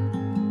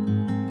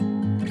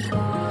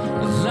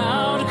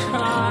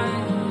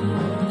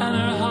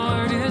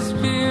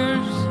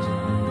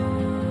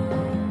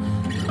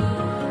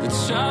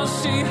 child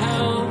she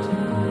held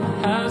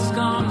has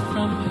gone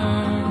from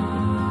her.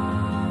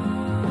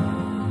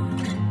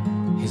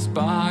 His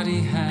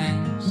body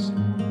hangs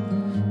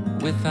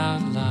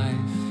without life.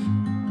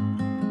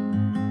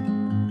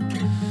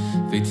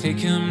 They take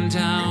him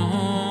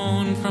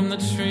down from the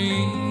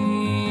tree.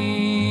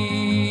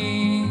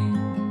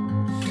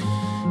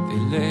 They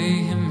lay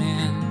him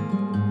in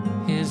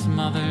his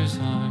mother's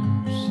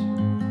arms.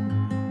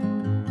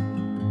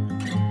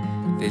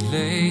 They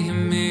lay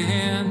him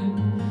in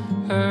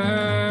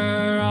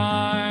her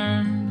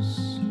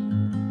arms.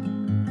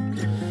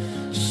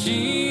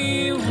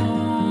 She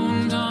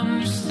won't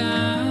understand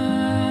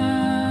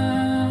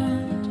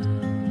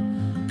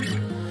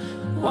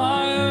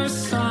why her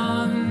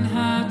son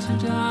had to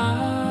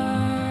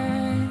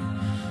die,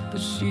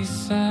 but she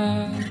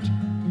said,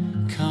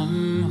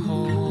 "Come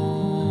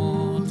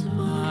hold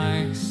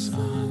my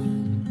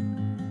son.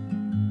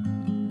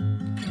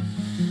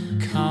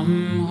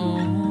 Come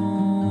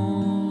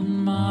hold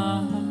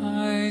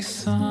my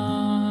son."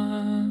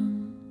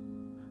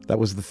 That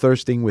was The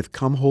Thirsting with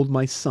Come Hold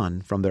My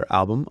Son from their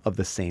album of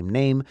the same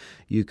name.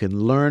 You can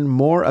learn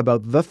more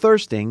about The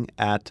Thirsting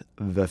at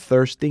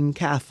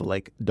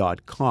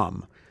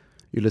thethirstingcatholic.com.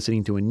 You're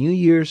listening to a New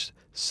Year's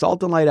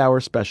Salt and Light Hour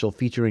special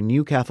featuring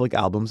new Catholic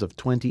albums of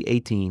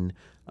 2018.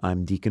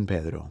 I'm Deacon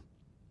Pedro.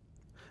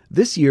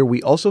 This year,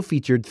 we also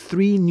featured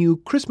 3 new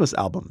Christmas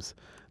albums.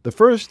 The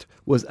first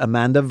was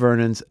Amanda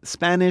Vernon's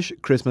Spanish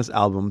Christmas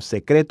album,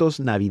 Secretos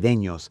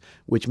Navideños,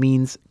 which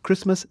means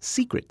Christmas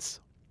secrets.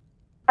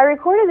 I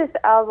recorded this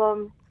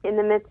album in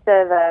the midst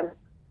of a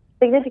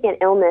significant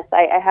illness.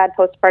 I had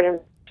postpartum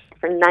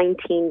for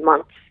 19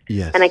 months.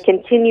 Yes. And I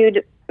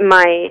continued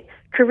my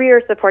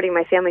career supporting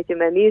my family through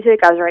my music.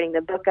 I was writing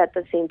the book at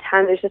the same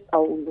time. There's just a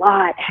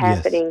lot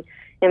happening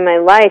in my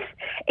life.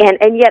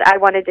 And yet I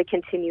wanted to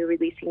continue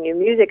releasing new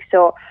music.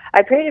 So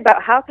I prayed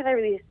about how can I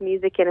release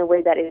music in a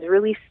way that is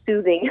really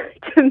soothing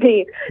to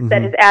me,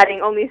 that is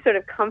adding only sort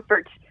of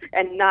comfort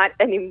and not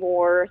any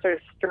more sort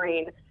of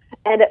strain.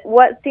 And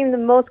what seemed the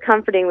most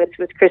comforting was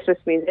Christmas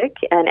music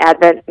and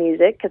Advent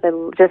music, because I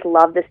just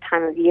love this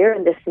time of year,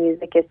 and this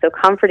music is so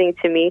comforting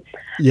to me.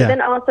 Yeah. But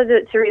then also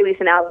to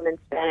release an album in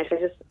Spanish,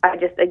 I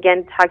just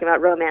again talking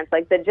about romance,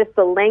 like the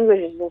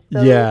language is just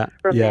so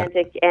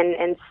romantic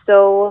and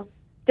so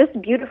just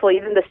beautiful,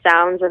 even the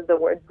sounds of the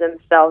words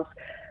themselves.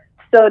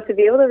 So to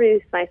be able to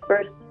release my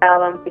first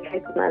album,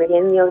 Secretos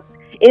Navideños,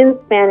 in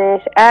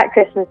Spanish at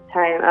Christmas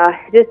time,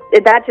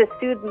 that just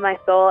soothed my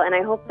soul, and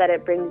I hope that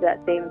it brings that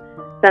same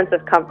sense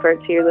of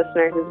comfort to your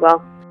listeners as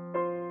well.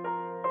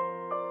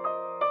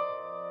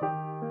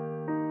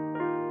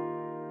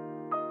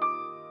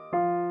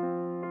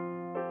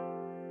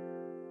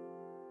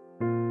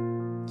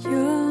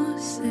 Yo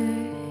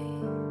sé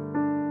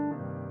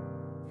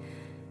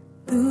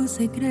tu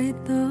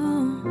secreto,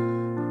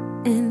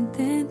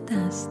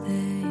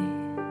 intentaste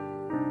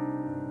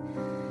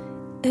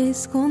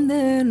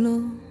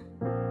esconderlo,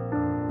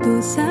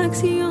 tus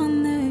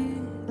acciones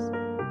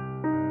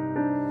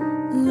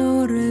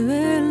lo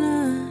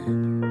revelan.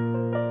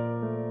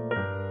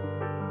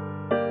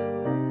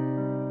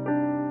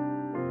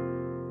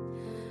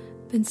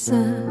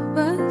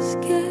 Pensabas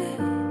que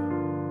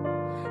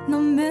no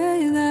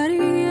me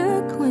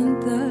daría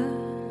cuenta,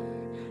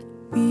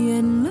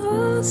 bien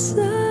lo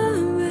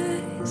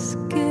sabes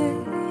que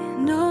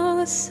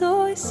no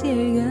soy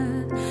ciega,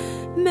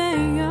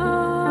 me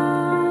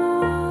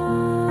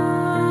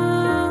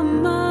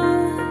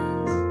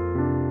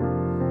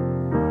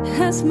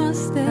es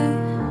más de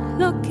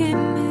lo que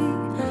me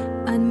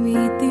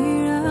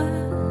admitirás.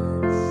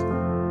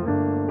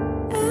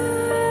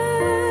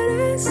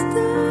 Eres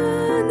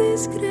tan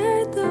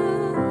discreto,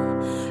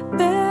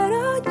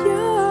 pero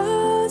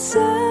yo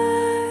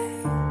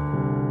sé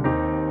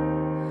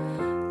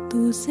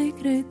tu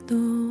secreto.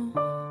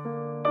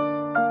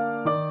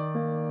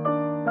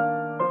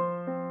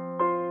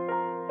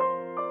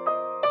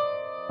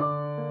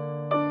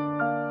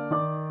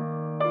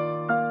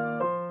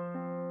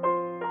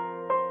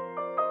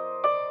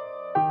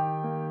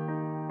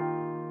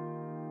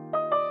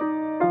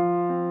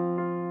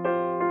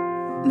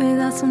 Me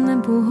das un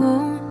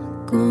empujón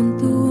con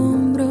tu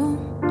hombro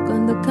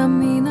cuando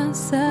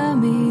caminas a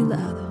mi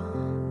lado.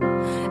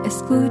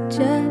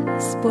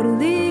 Escuchas por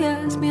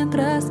días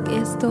mientras que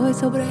estoy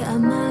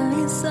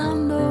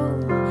sobreanalizando.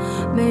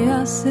 Me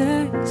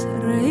haces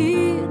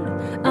reír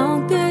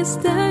aunque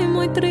esté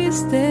muy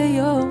triste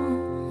yo.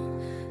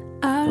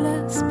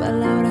 Hablas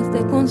palabras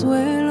de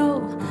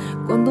consuelo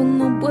cuando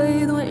no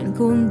puedo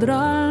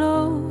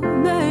encontrarlo.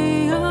 Me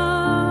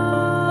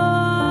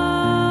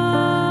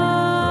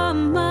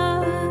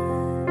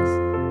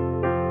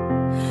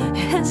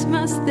es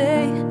más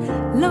de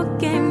lo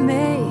que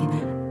me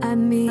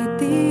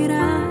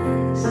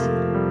admitirás.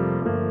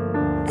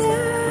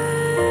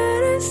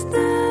 Eres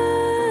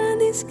tan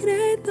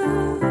discreto,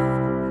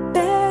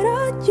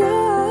 pero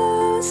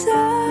yo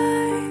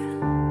soy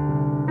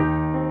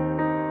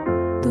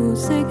tu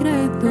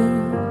secreto,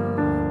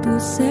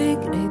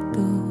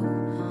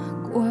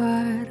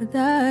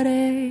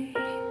 guardaré.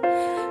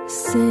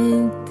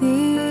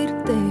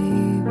 sentirte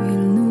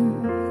débil,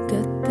 nunca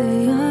te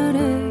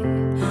haré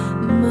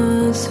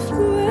más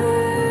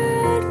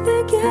fuerte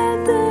que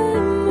el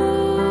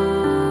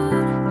temor.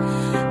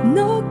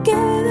 No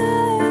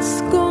queda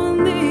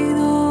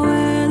escondido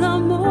el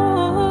amor.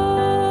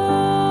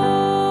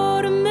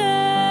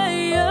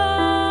 Me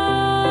llamas,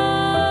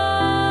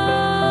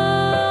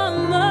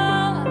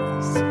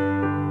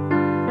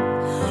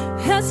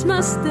 es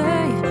más de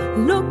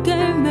lo que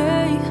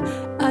me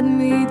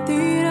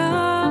admitirás.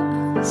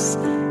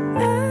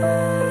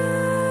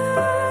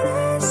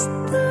 Eres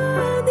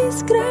tan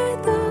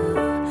discreta,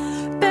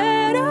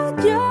 pero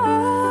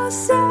yo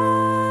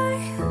soy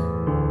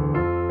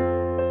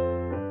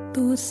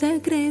tu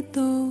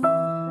secreto.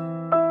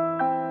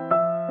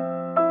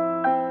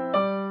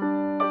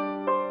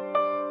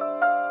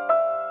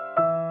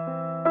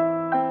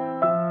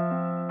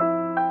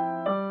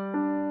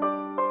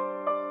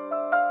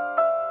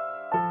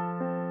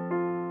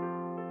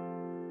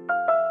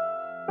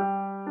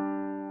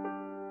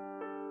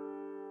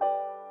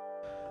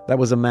 That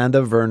was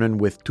Amanda Vernon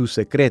with Tu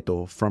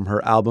Secreto from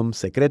her album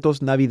Secretos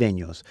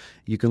Navideños.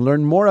 You can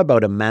learn more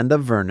about Amanda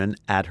Vernon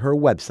at her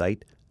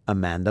website,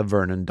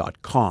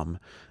 amandavernon.com.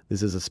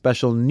 This is a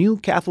special New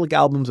Catholic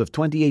Albums of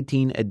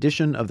 2018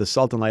 edition of the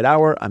Salt and Light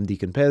Hour. I'm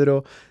Deacon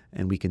Pedro,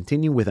 and we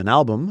continue with an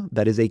album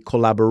that is a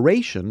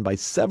collaboration by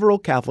several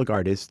Catholic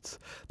artists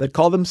that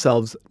call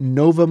themselves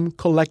Novum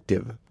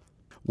Collective.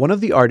 One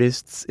of the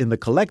artists in the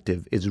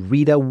collective is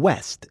Rita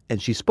West, and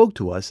she spoke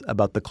to us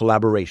about the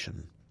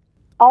collaboration.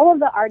 All of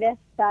the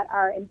artists that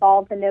are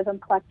involved in Novum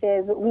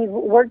Collective, we've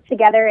worked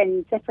together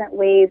in different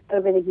ways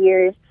over the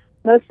years,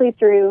 mostly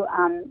through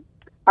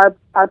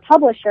our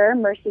publisher,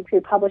 Mercy Crew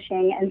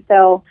Publishing. And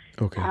so,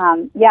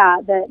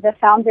 the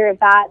founder of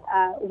that,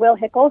 Will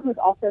Hickle, who's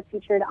also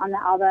featured on the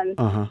album,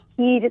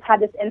 he just had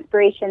this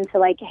inspiration to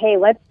like, hey,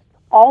 let's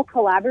all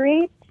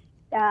collaborate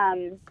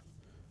to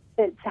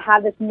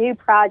have this new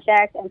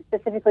project, and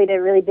specifically to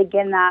really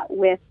begin that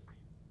with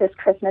this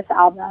Christmas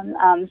album.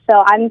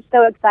 So I'm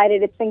so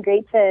excited. It's been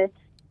great to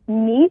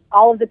meet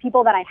all of the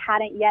people that I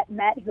hadn't yet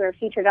met who are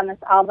featured on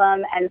this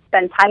album and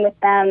spend time with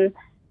them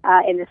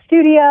in the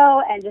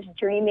studio and just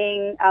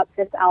dreaming up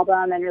this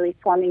album and really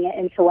forming it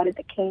into what it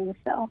became.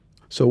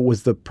 So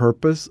was the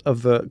purpose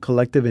of the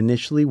collective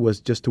initially was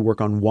just to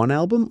work on one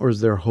album, or is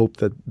there hope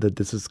that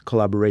this is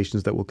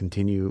collaborations that will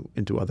continue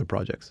into other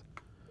projects?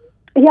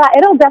 Yeah,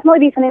 it'll definitely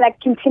be something that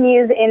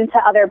continues into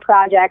other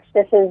projects.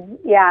 This is,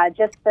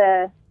 just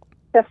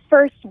the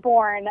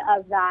firstborn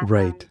of that.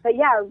 Right. But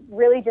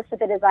really just with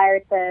the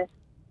desire to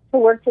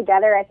work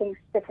together. I think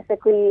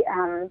specifically,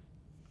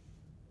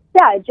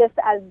 just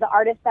as the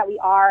artists that we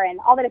are and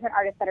all the different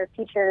artists that are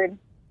featured,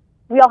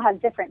 we all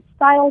have different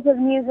styles of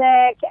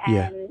music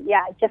and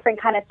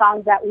different kind of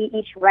songs that we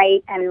each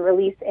write and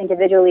release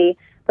individually,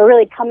 but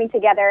really coming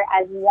together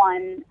as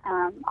one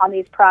on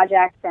these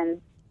projects and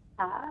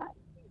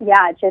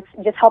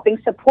just helping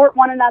support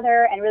one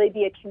another and really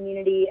be a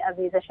community of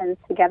musicians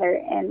together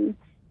in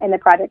the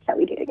projects that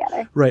we do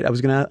together. Right. I was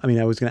gonna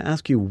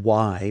ask you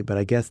why, but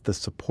I guess the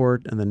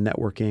support and the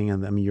networking,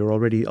 and you're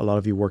already, a lot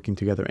of you working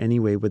together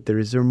anyway, but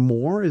is there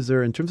more? Is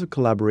there, in terms of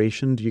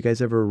collaboration, do you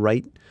guys ever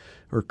write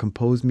or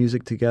compose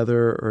music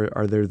together, or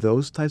are there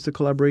those types of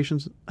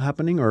collaborations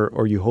happening,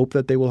 or you hope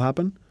that they will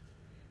happen?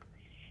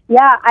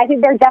 Yeah, I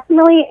think they're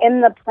definitely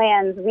in the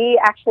plans.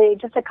 We actually,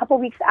 just a couple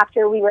weeks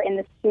after we were in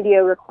the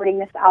studio recording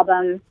this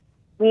album,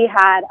 we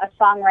had a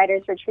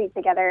songwriters retreat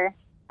together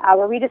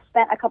where we just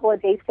spent a couple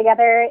of days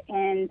together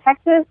in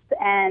Texas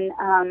and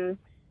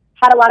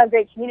had a lot of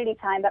great community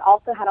time, but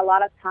also had a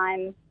lot of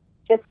time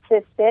just to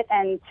sit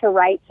and to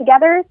write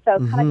together. So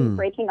kind of just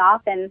breaking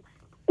off, and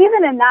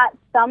even in that,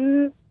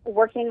 some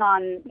working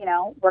on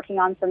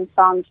some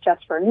songs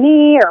just for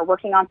me, or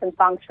working on some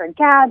songs for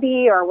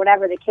Gabby, or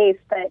whatever the case.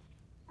 But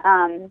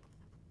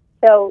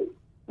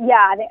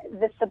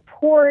the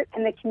support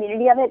and the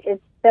community of it is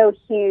so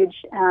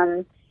huge.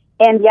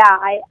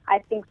 I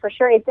think for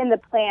sure it's in the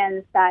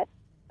plans that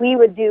we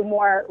would do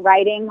more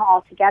writing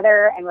all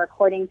together and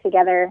recording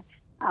together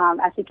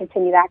as we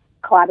continue that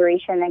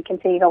collaboration and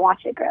continue to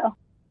watch it grow.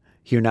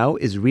 Here now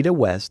is Rita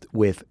West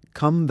with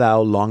Come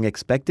Thou Long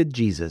Expected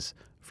Jesus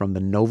from the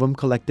Novum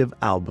Collective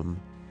album,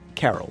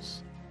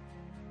 Carols.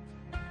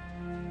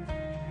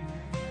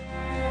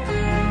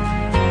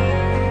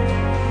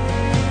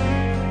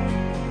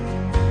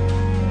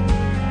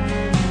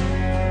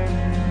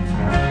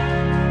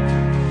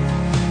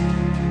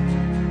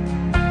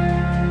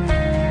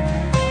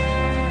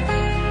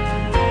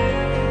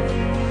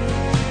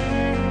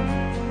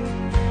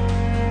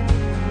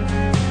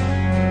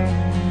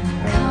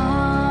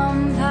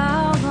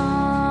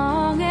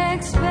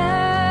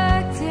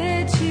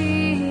 Expected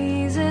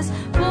Jesus,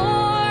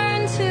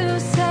 born to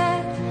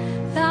set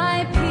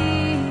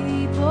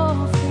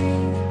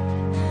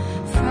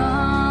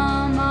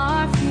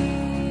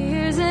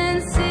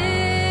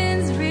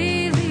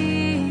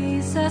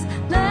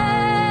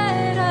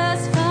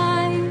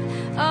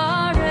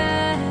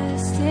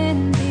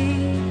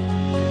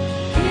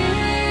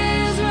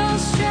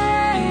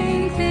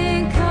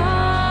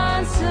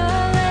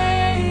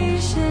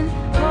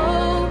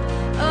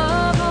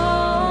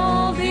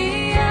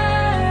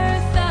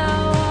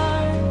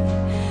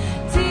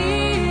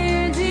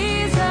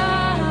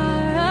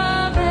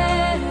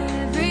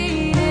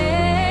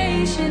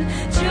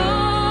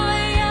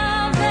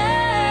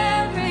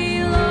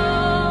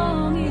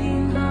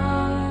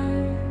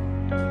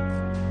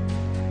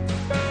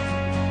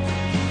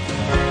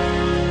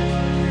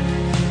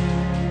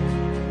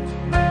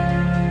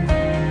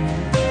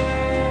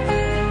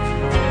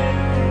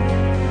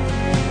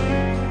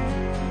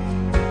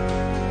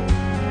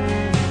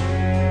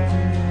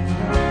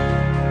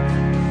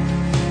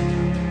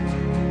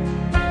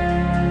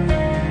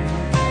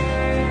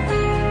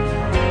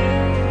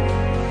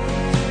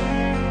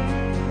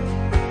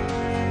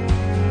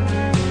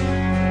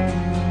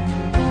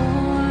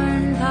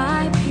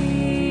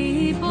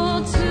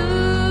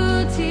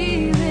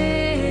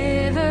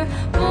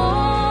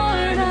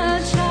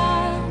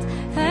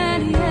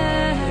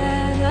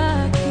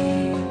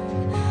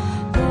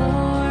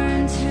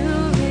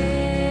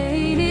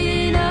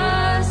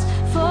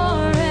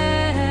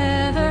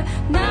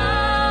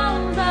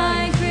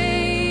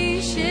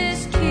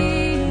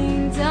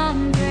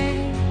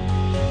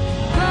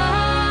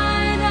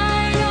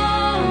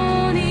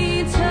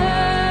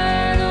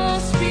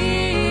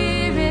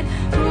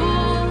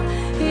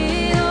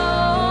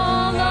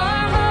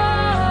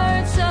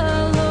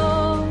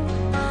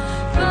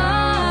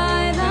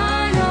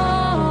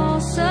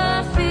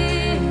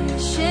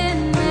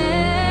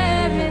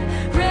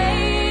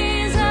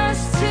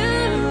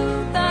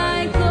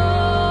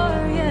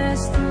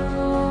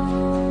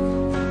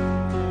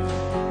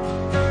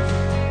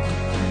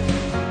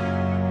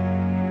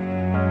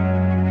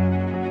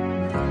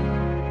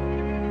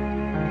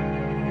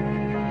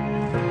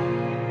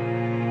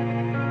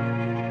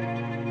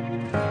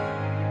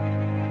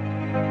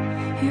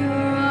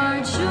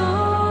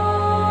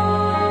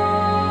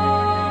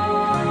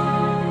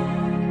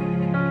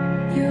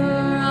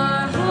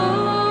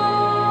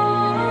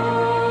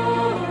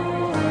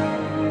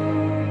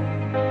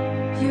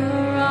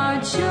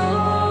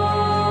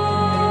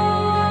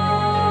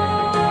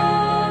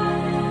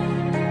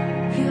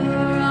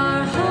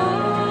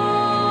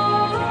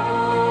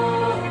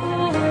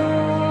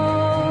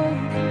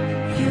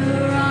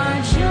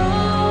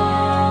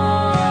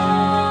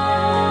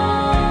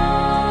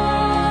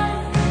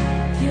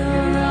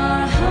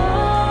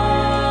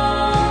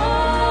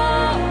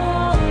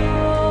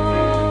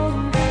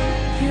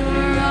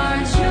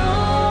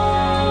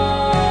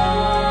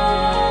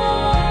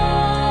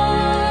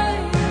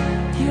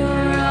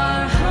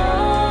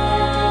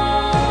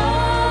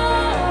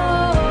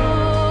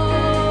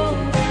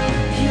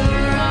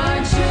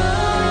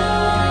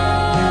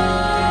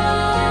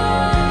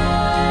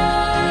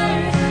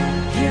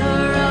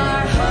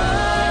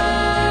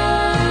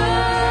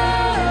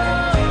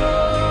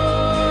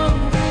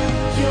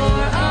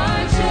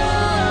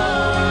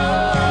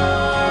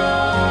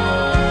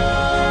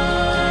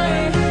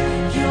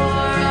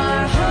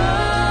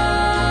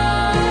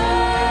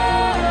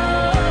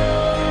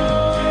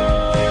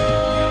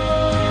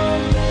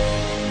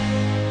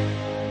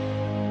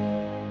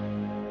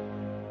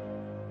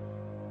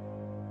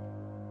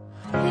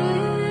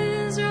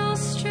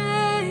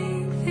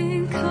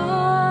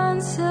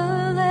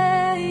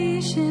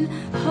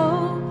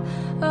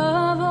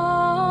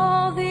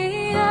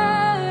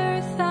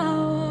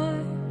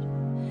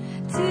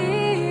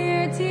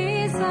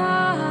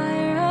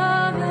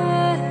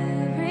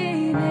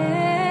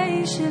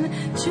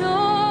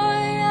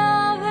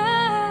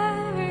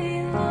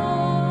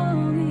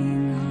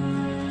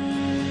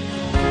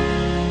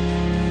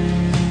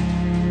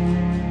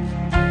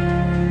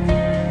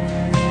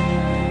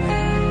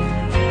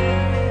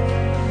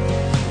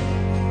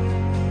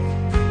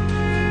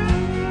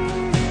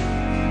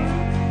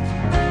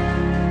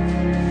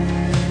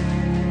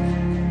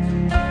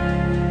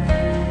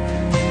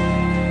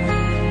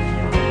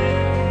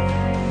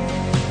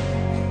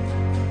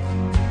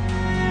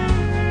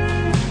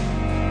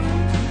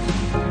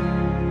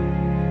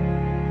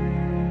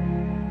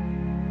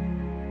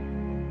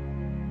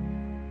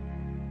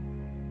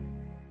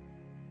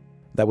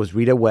That was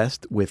Rita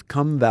West with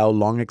Come Thou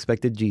Long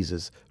Expected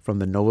Jesus from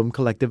the Novum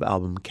Collective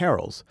album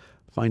Carols.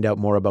 Find out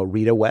more about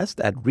Rita West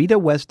at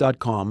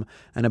ritawest.com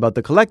and about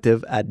the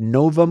collective at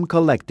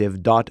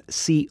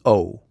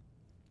novumcollective.co.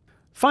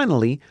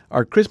 Finally,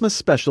 our Christmas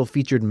special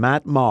featured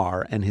Matt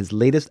Maher and his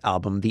latest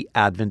album, The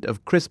Advent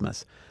of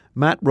Christmas.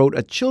 Matt wrote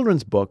a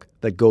children's book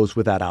that goes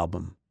with that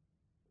album.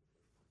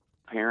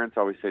 Parents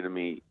always say to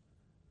me,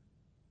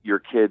 your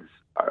kids,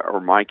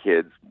 or my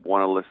kids,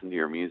 want to listen to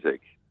your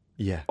music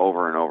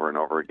over and over and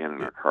over again in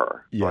their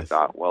car. So I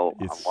thought, well,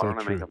 why don't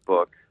I make a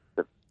book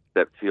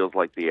that feels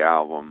like the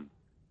album,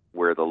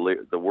 where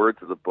the words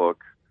of the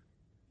book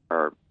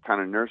are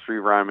kind of nursery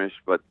rhymish,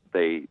 but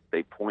they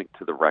point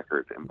to the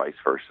record and vice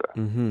versa.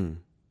 Mm-hmm.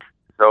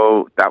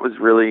 So that was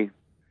really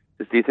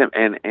just decent,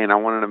 and I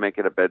wanted to make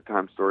it a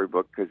bedtime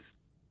storybook because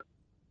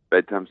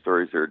bedtime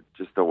stories are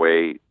just a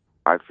way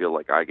I feel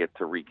like I get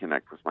to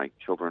reconnect with my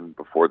children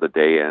before the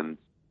day ends.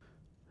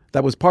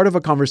 That was part of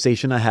a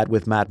conversation I had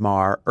with Matt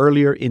Maher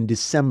earlier in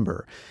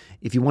December.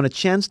 If you want a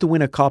chance to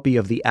win a copy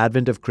of the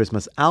Advent of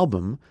Christmas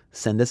album,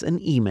 send us an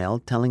email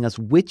telling us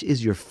which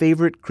is your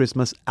favorite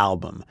Christmas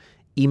album.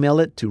 Email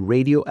it to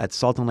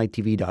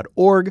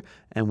radio@saltandlighttv.org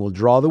and we'll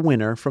draw the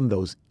winner from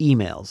those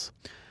emails.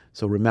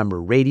 So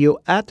remember,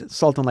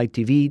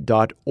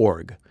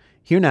 radio@saltandlighttv.org.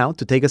 Here now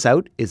to take us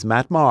out is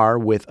Matt Maher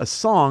with a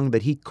song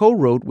that he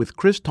co-wrote with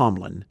Chris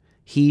Tomlin,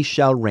 He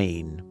Shall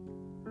Reign.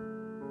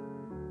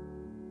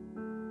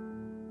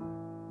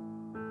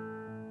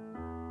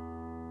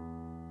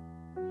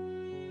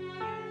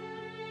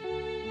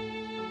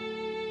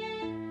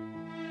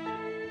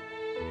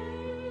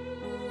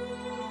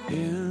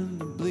 In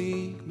the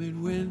bleak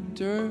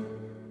midwinter,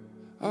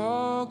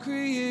 all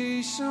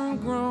creation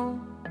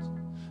groans,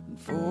 and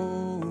for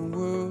a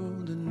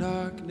world in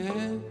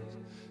darkness,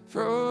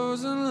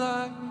 frozen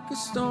like a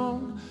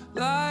stone,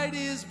 light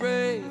is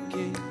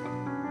breaking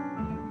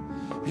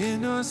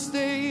in a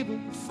stable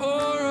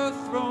before a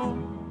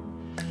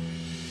throne.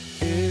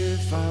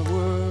 If I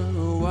were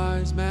a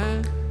wise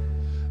man,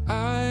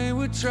 I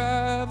would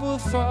travel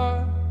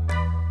far.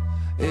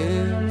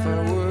 If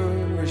I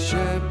were a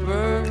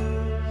shepherd,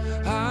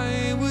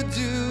 I would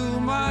do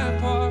my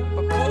part.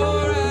 But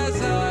poor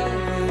as I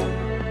am,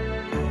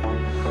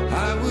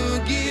 I will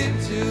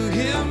give to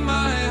him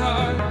my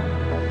heart.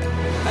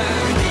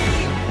 And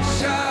he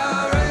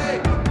shall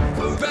reign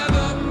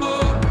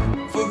forevermore,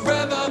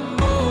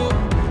 forevermore.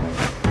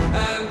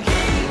 And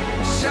he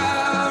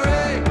shall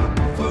reign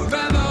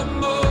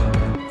forevermore,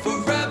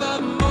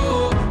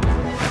 forevermore.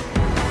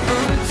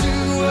 Unto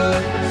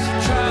us a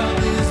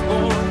child is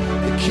born,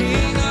 the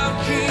King of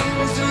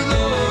kings, the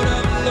Lord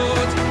of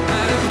lords.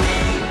 And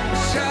he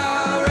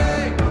shall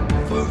reign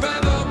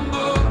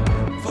forevermore,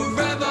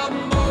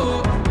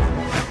 forevermore.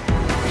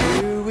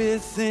 Here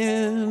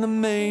within the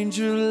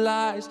manger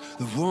lies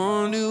the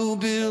one who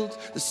built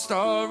the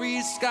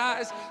starry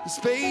skies, this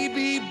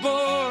baby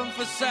born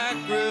for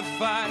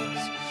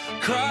sacrifice,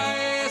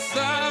 Christ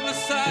our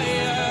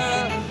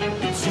Messiah.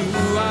 To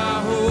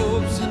our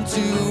hopes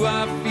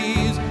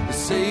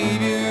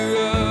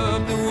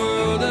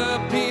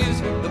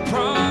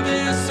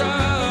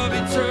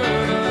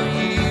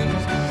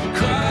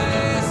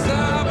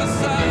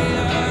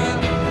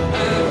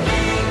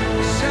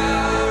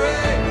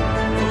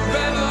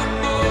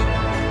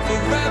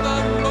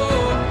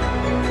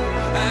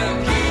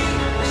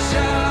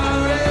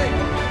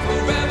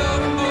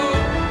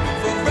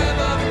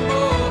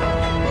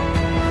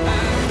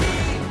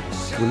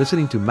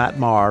listening to Matt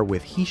Maher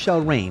with He Shall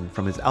Reign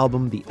from his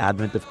album The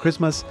Advent of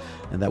Christmas,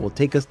 and that will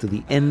take us to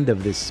the end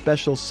of this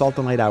special Salt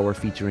and Light Hour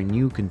featuring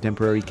new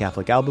contemporary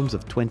Catholic albums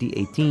of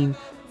 2018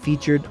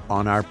 featured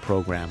on our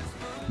program.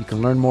 You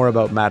can learn more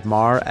about Matt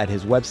Maher at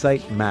his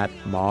website,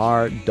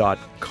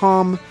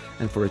 mattmaher.com,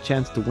 and for a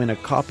chance to win a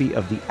copy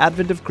of The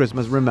Advent of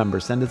Christmas, remember,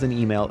 send us an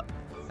email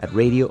at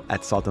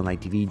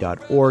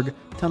radio@saltandlighttv.org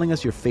telling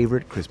us your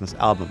favorite Christmas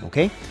album,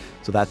 okay?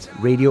 So that's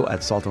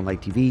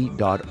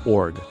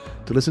radio@saltandlighttv.org.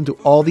 To listen to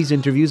all these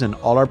interviews and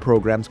all our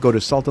programs, go to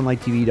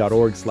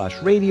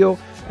saltandlighttv.org/radio,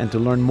 and to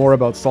learn more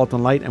about Salt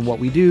and Light and what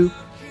we do,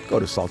 go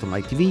to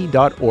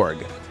saltandlighttv.org.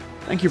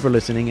 Thank you for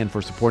listening and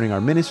for supporting our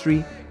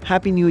ministry.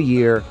 Happy New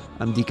Year.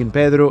 I'm Deacon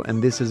Pedro,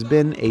 and this has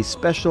been a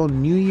special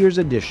New Year's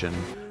edition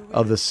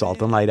of the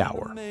Salt and Light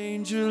Hour.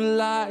 Manger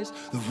lies,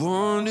 the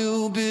one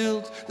who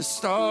built the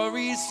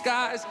starry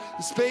skies,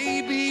 this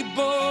baby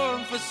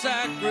born for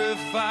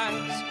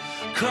sacrifice,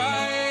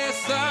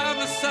 Christ our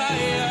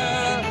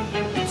Messiah.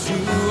 To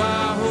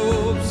our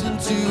hopes and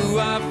to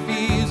our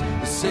fears,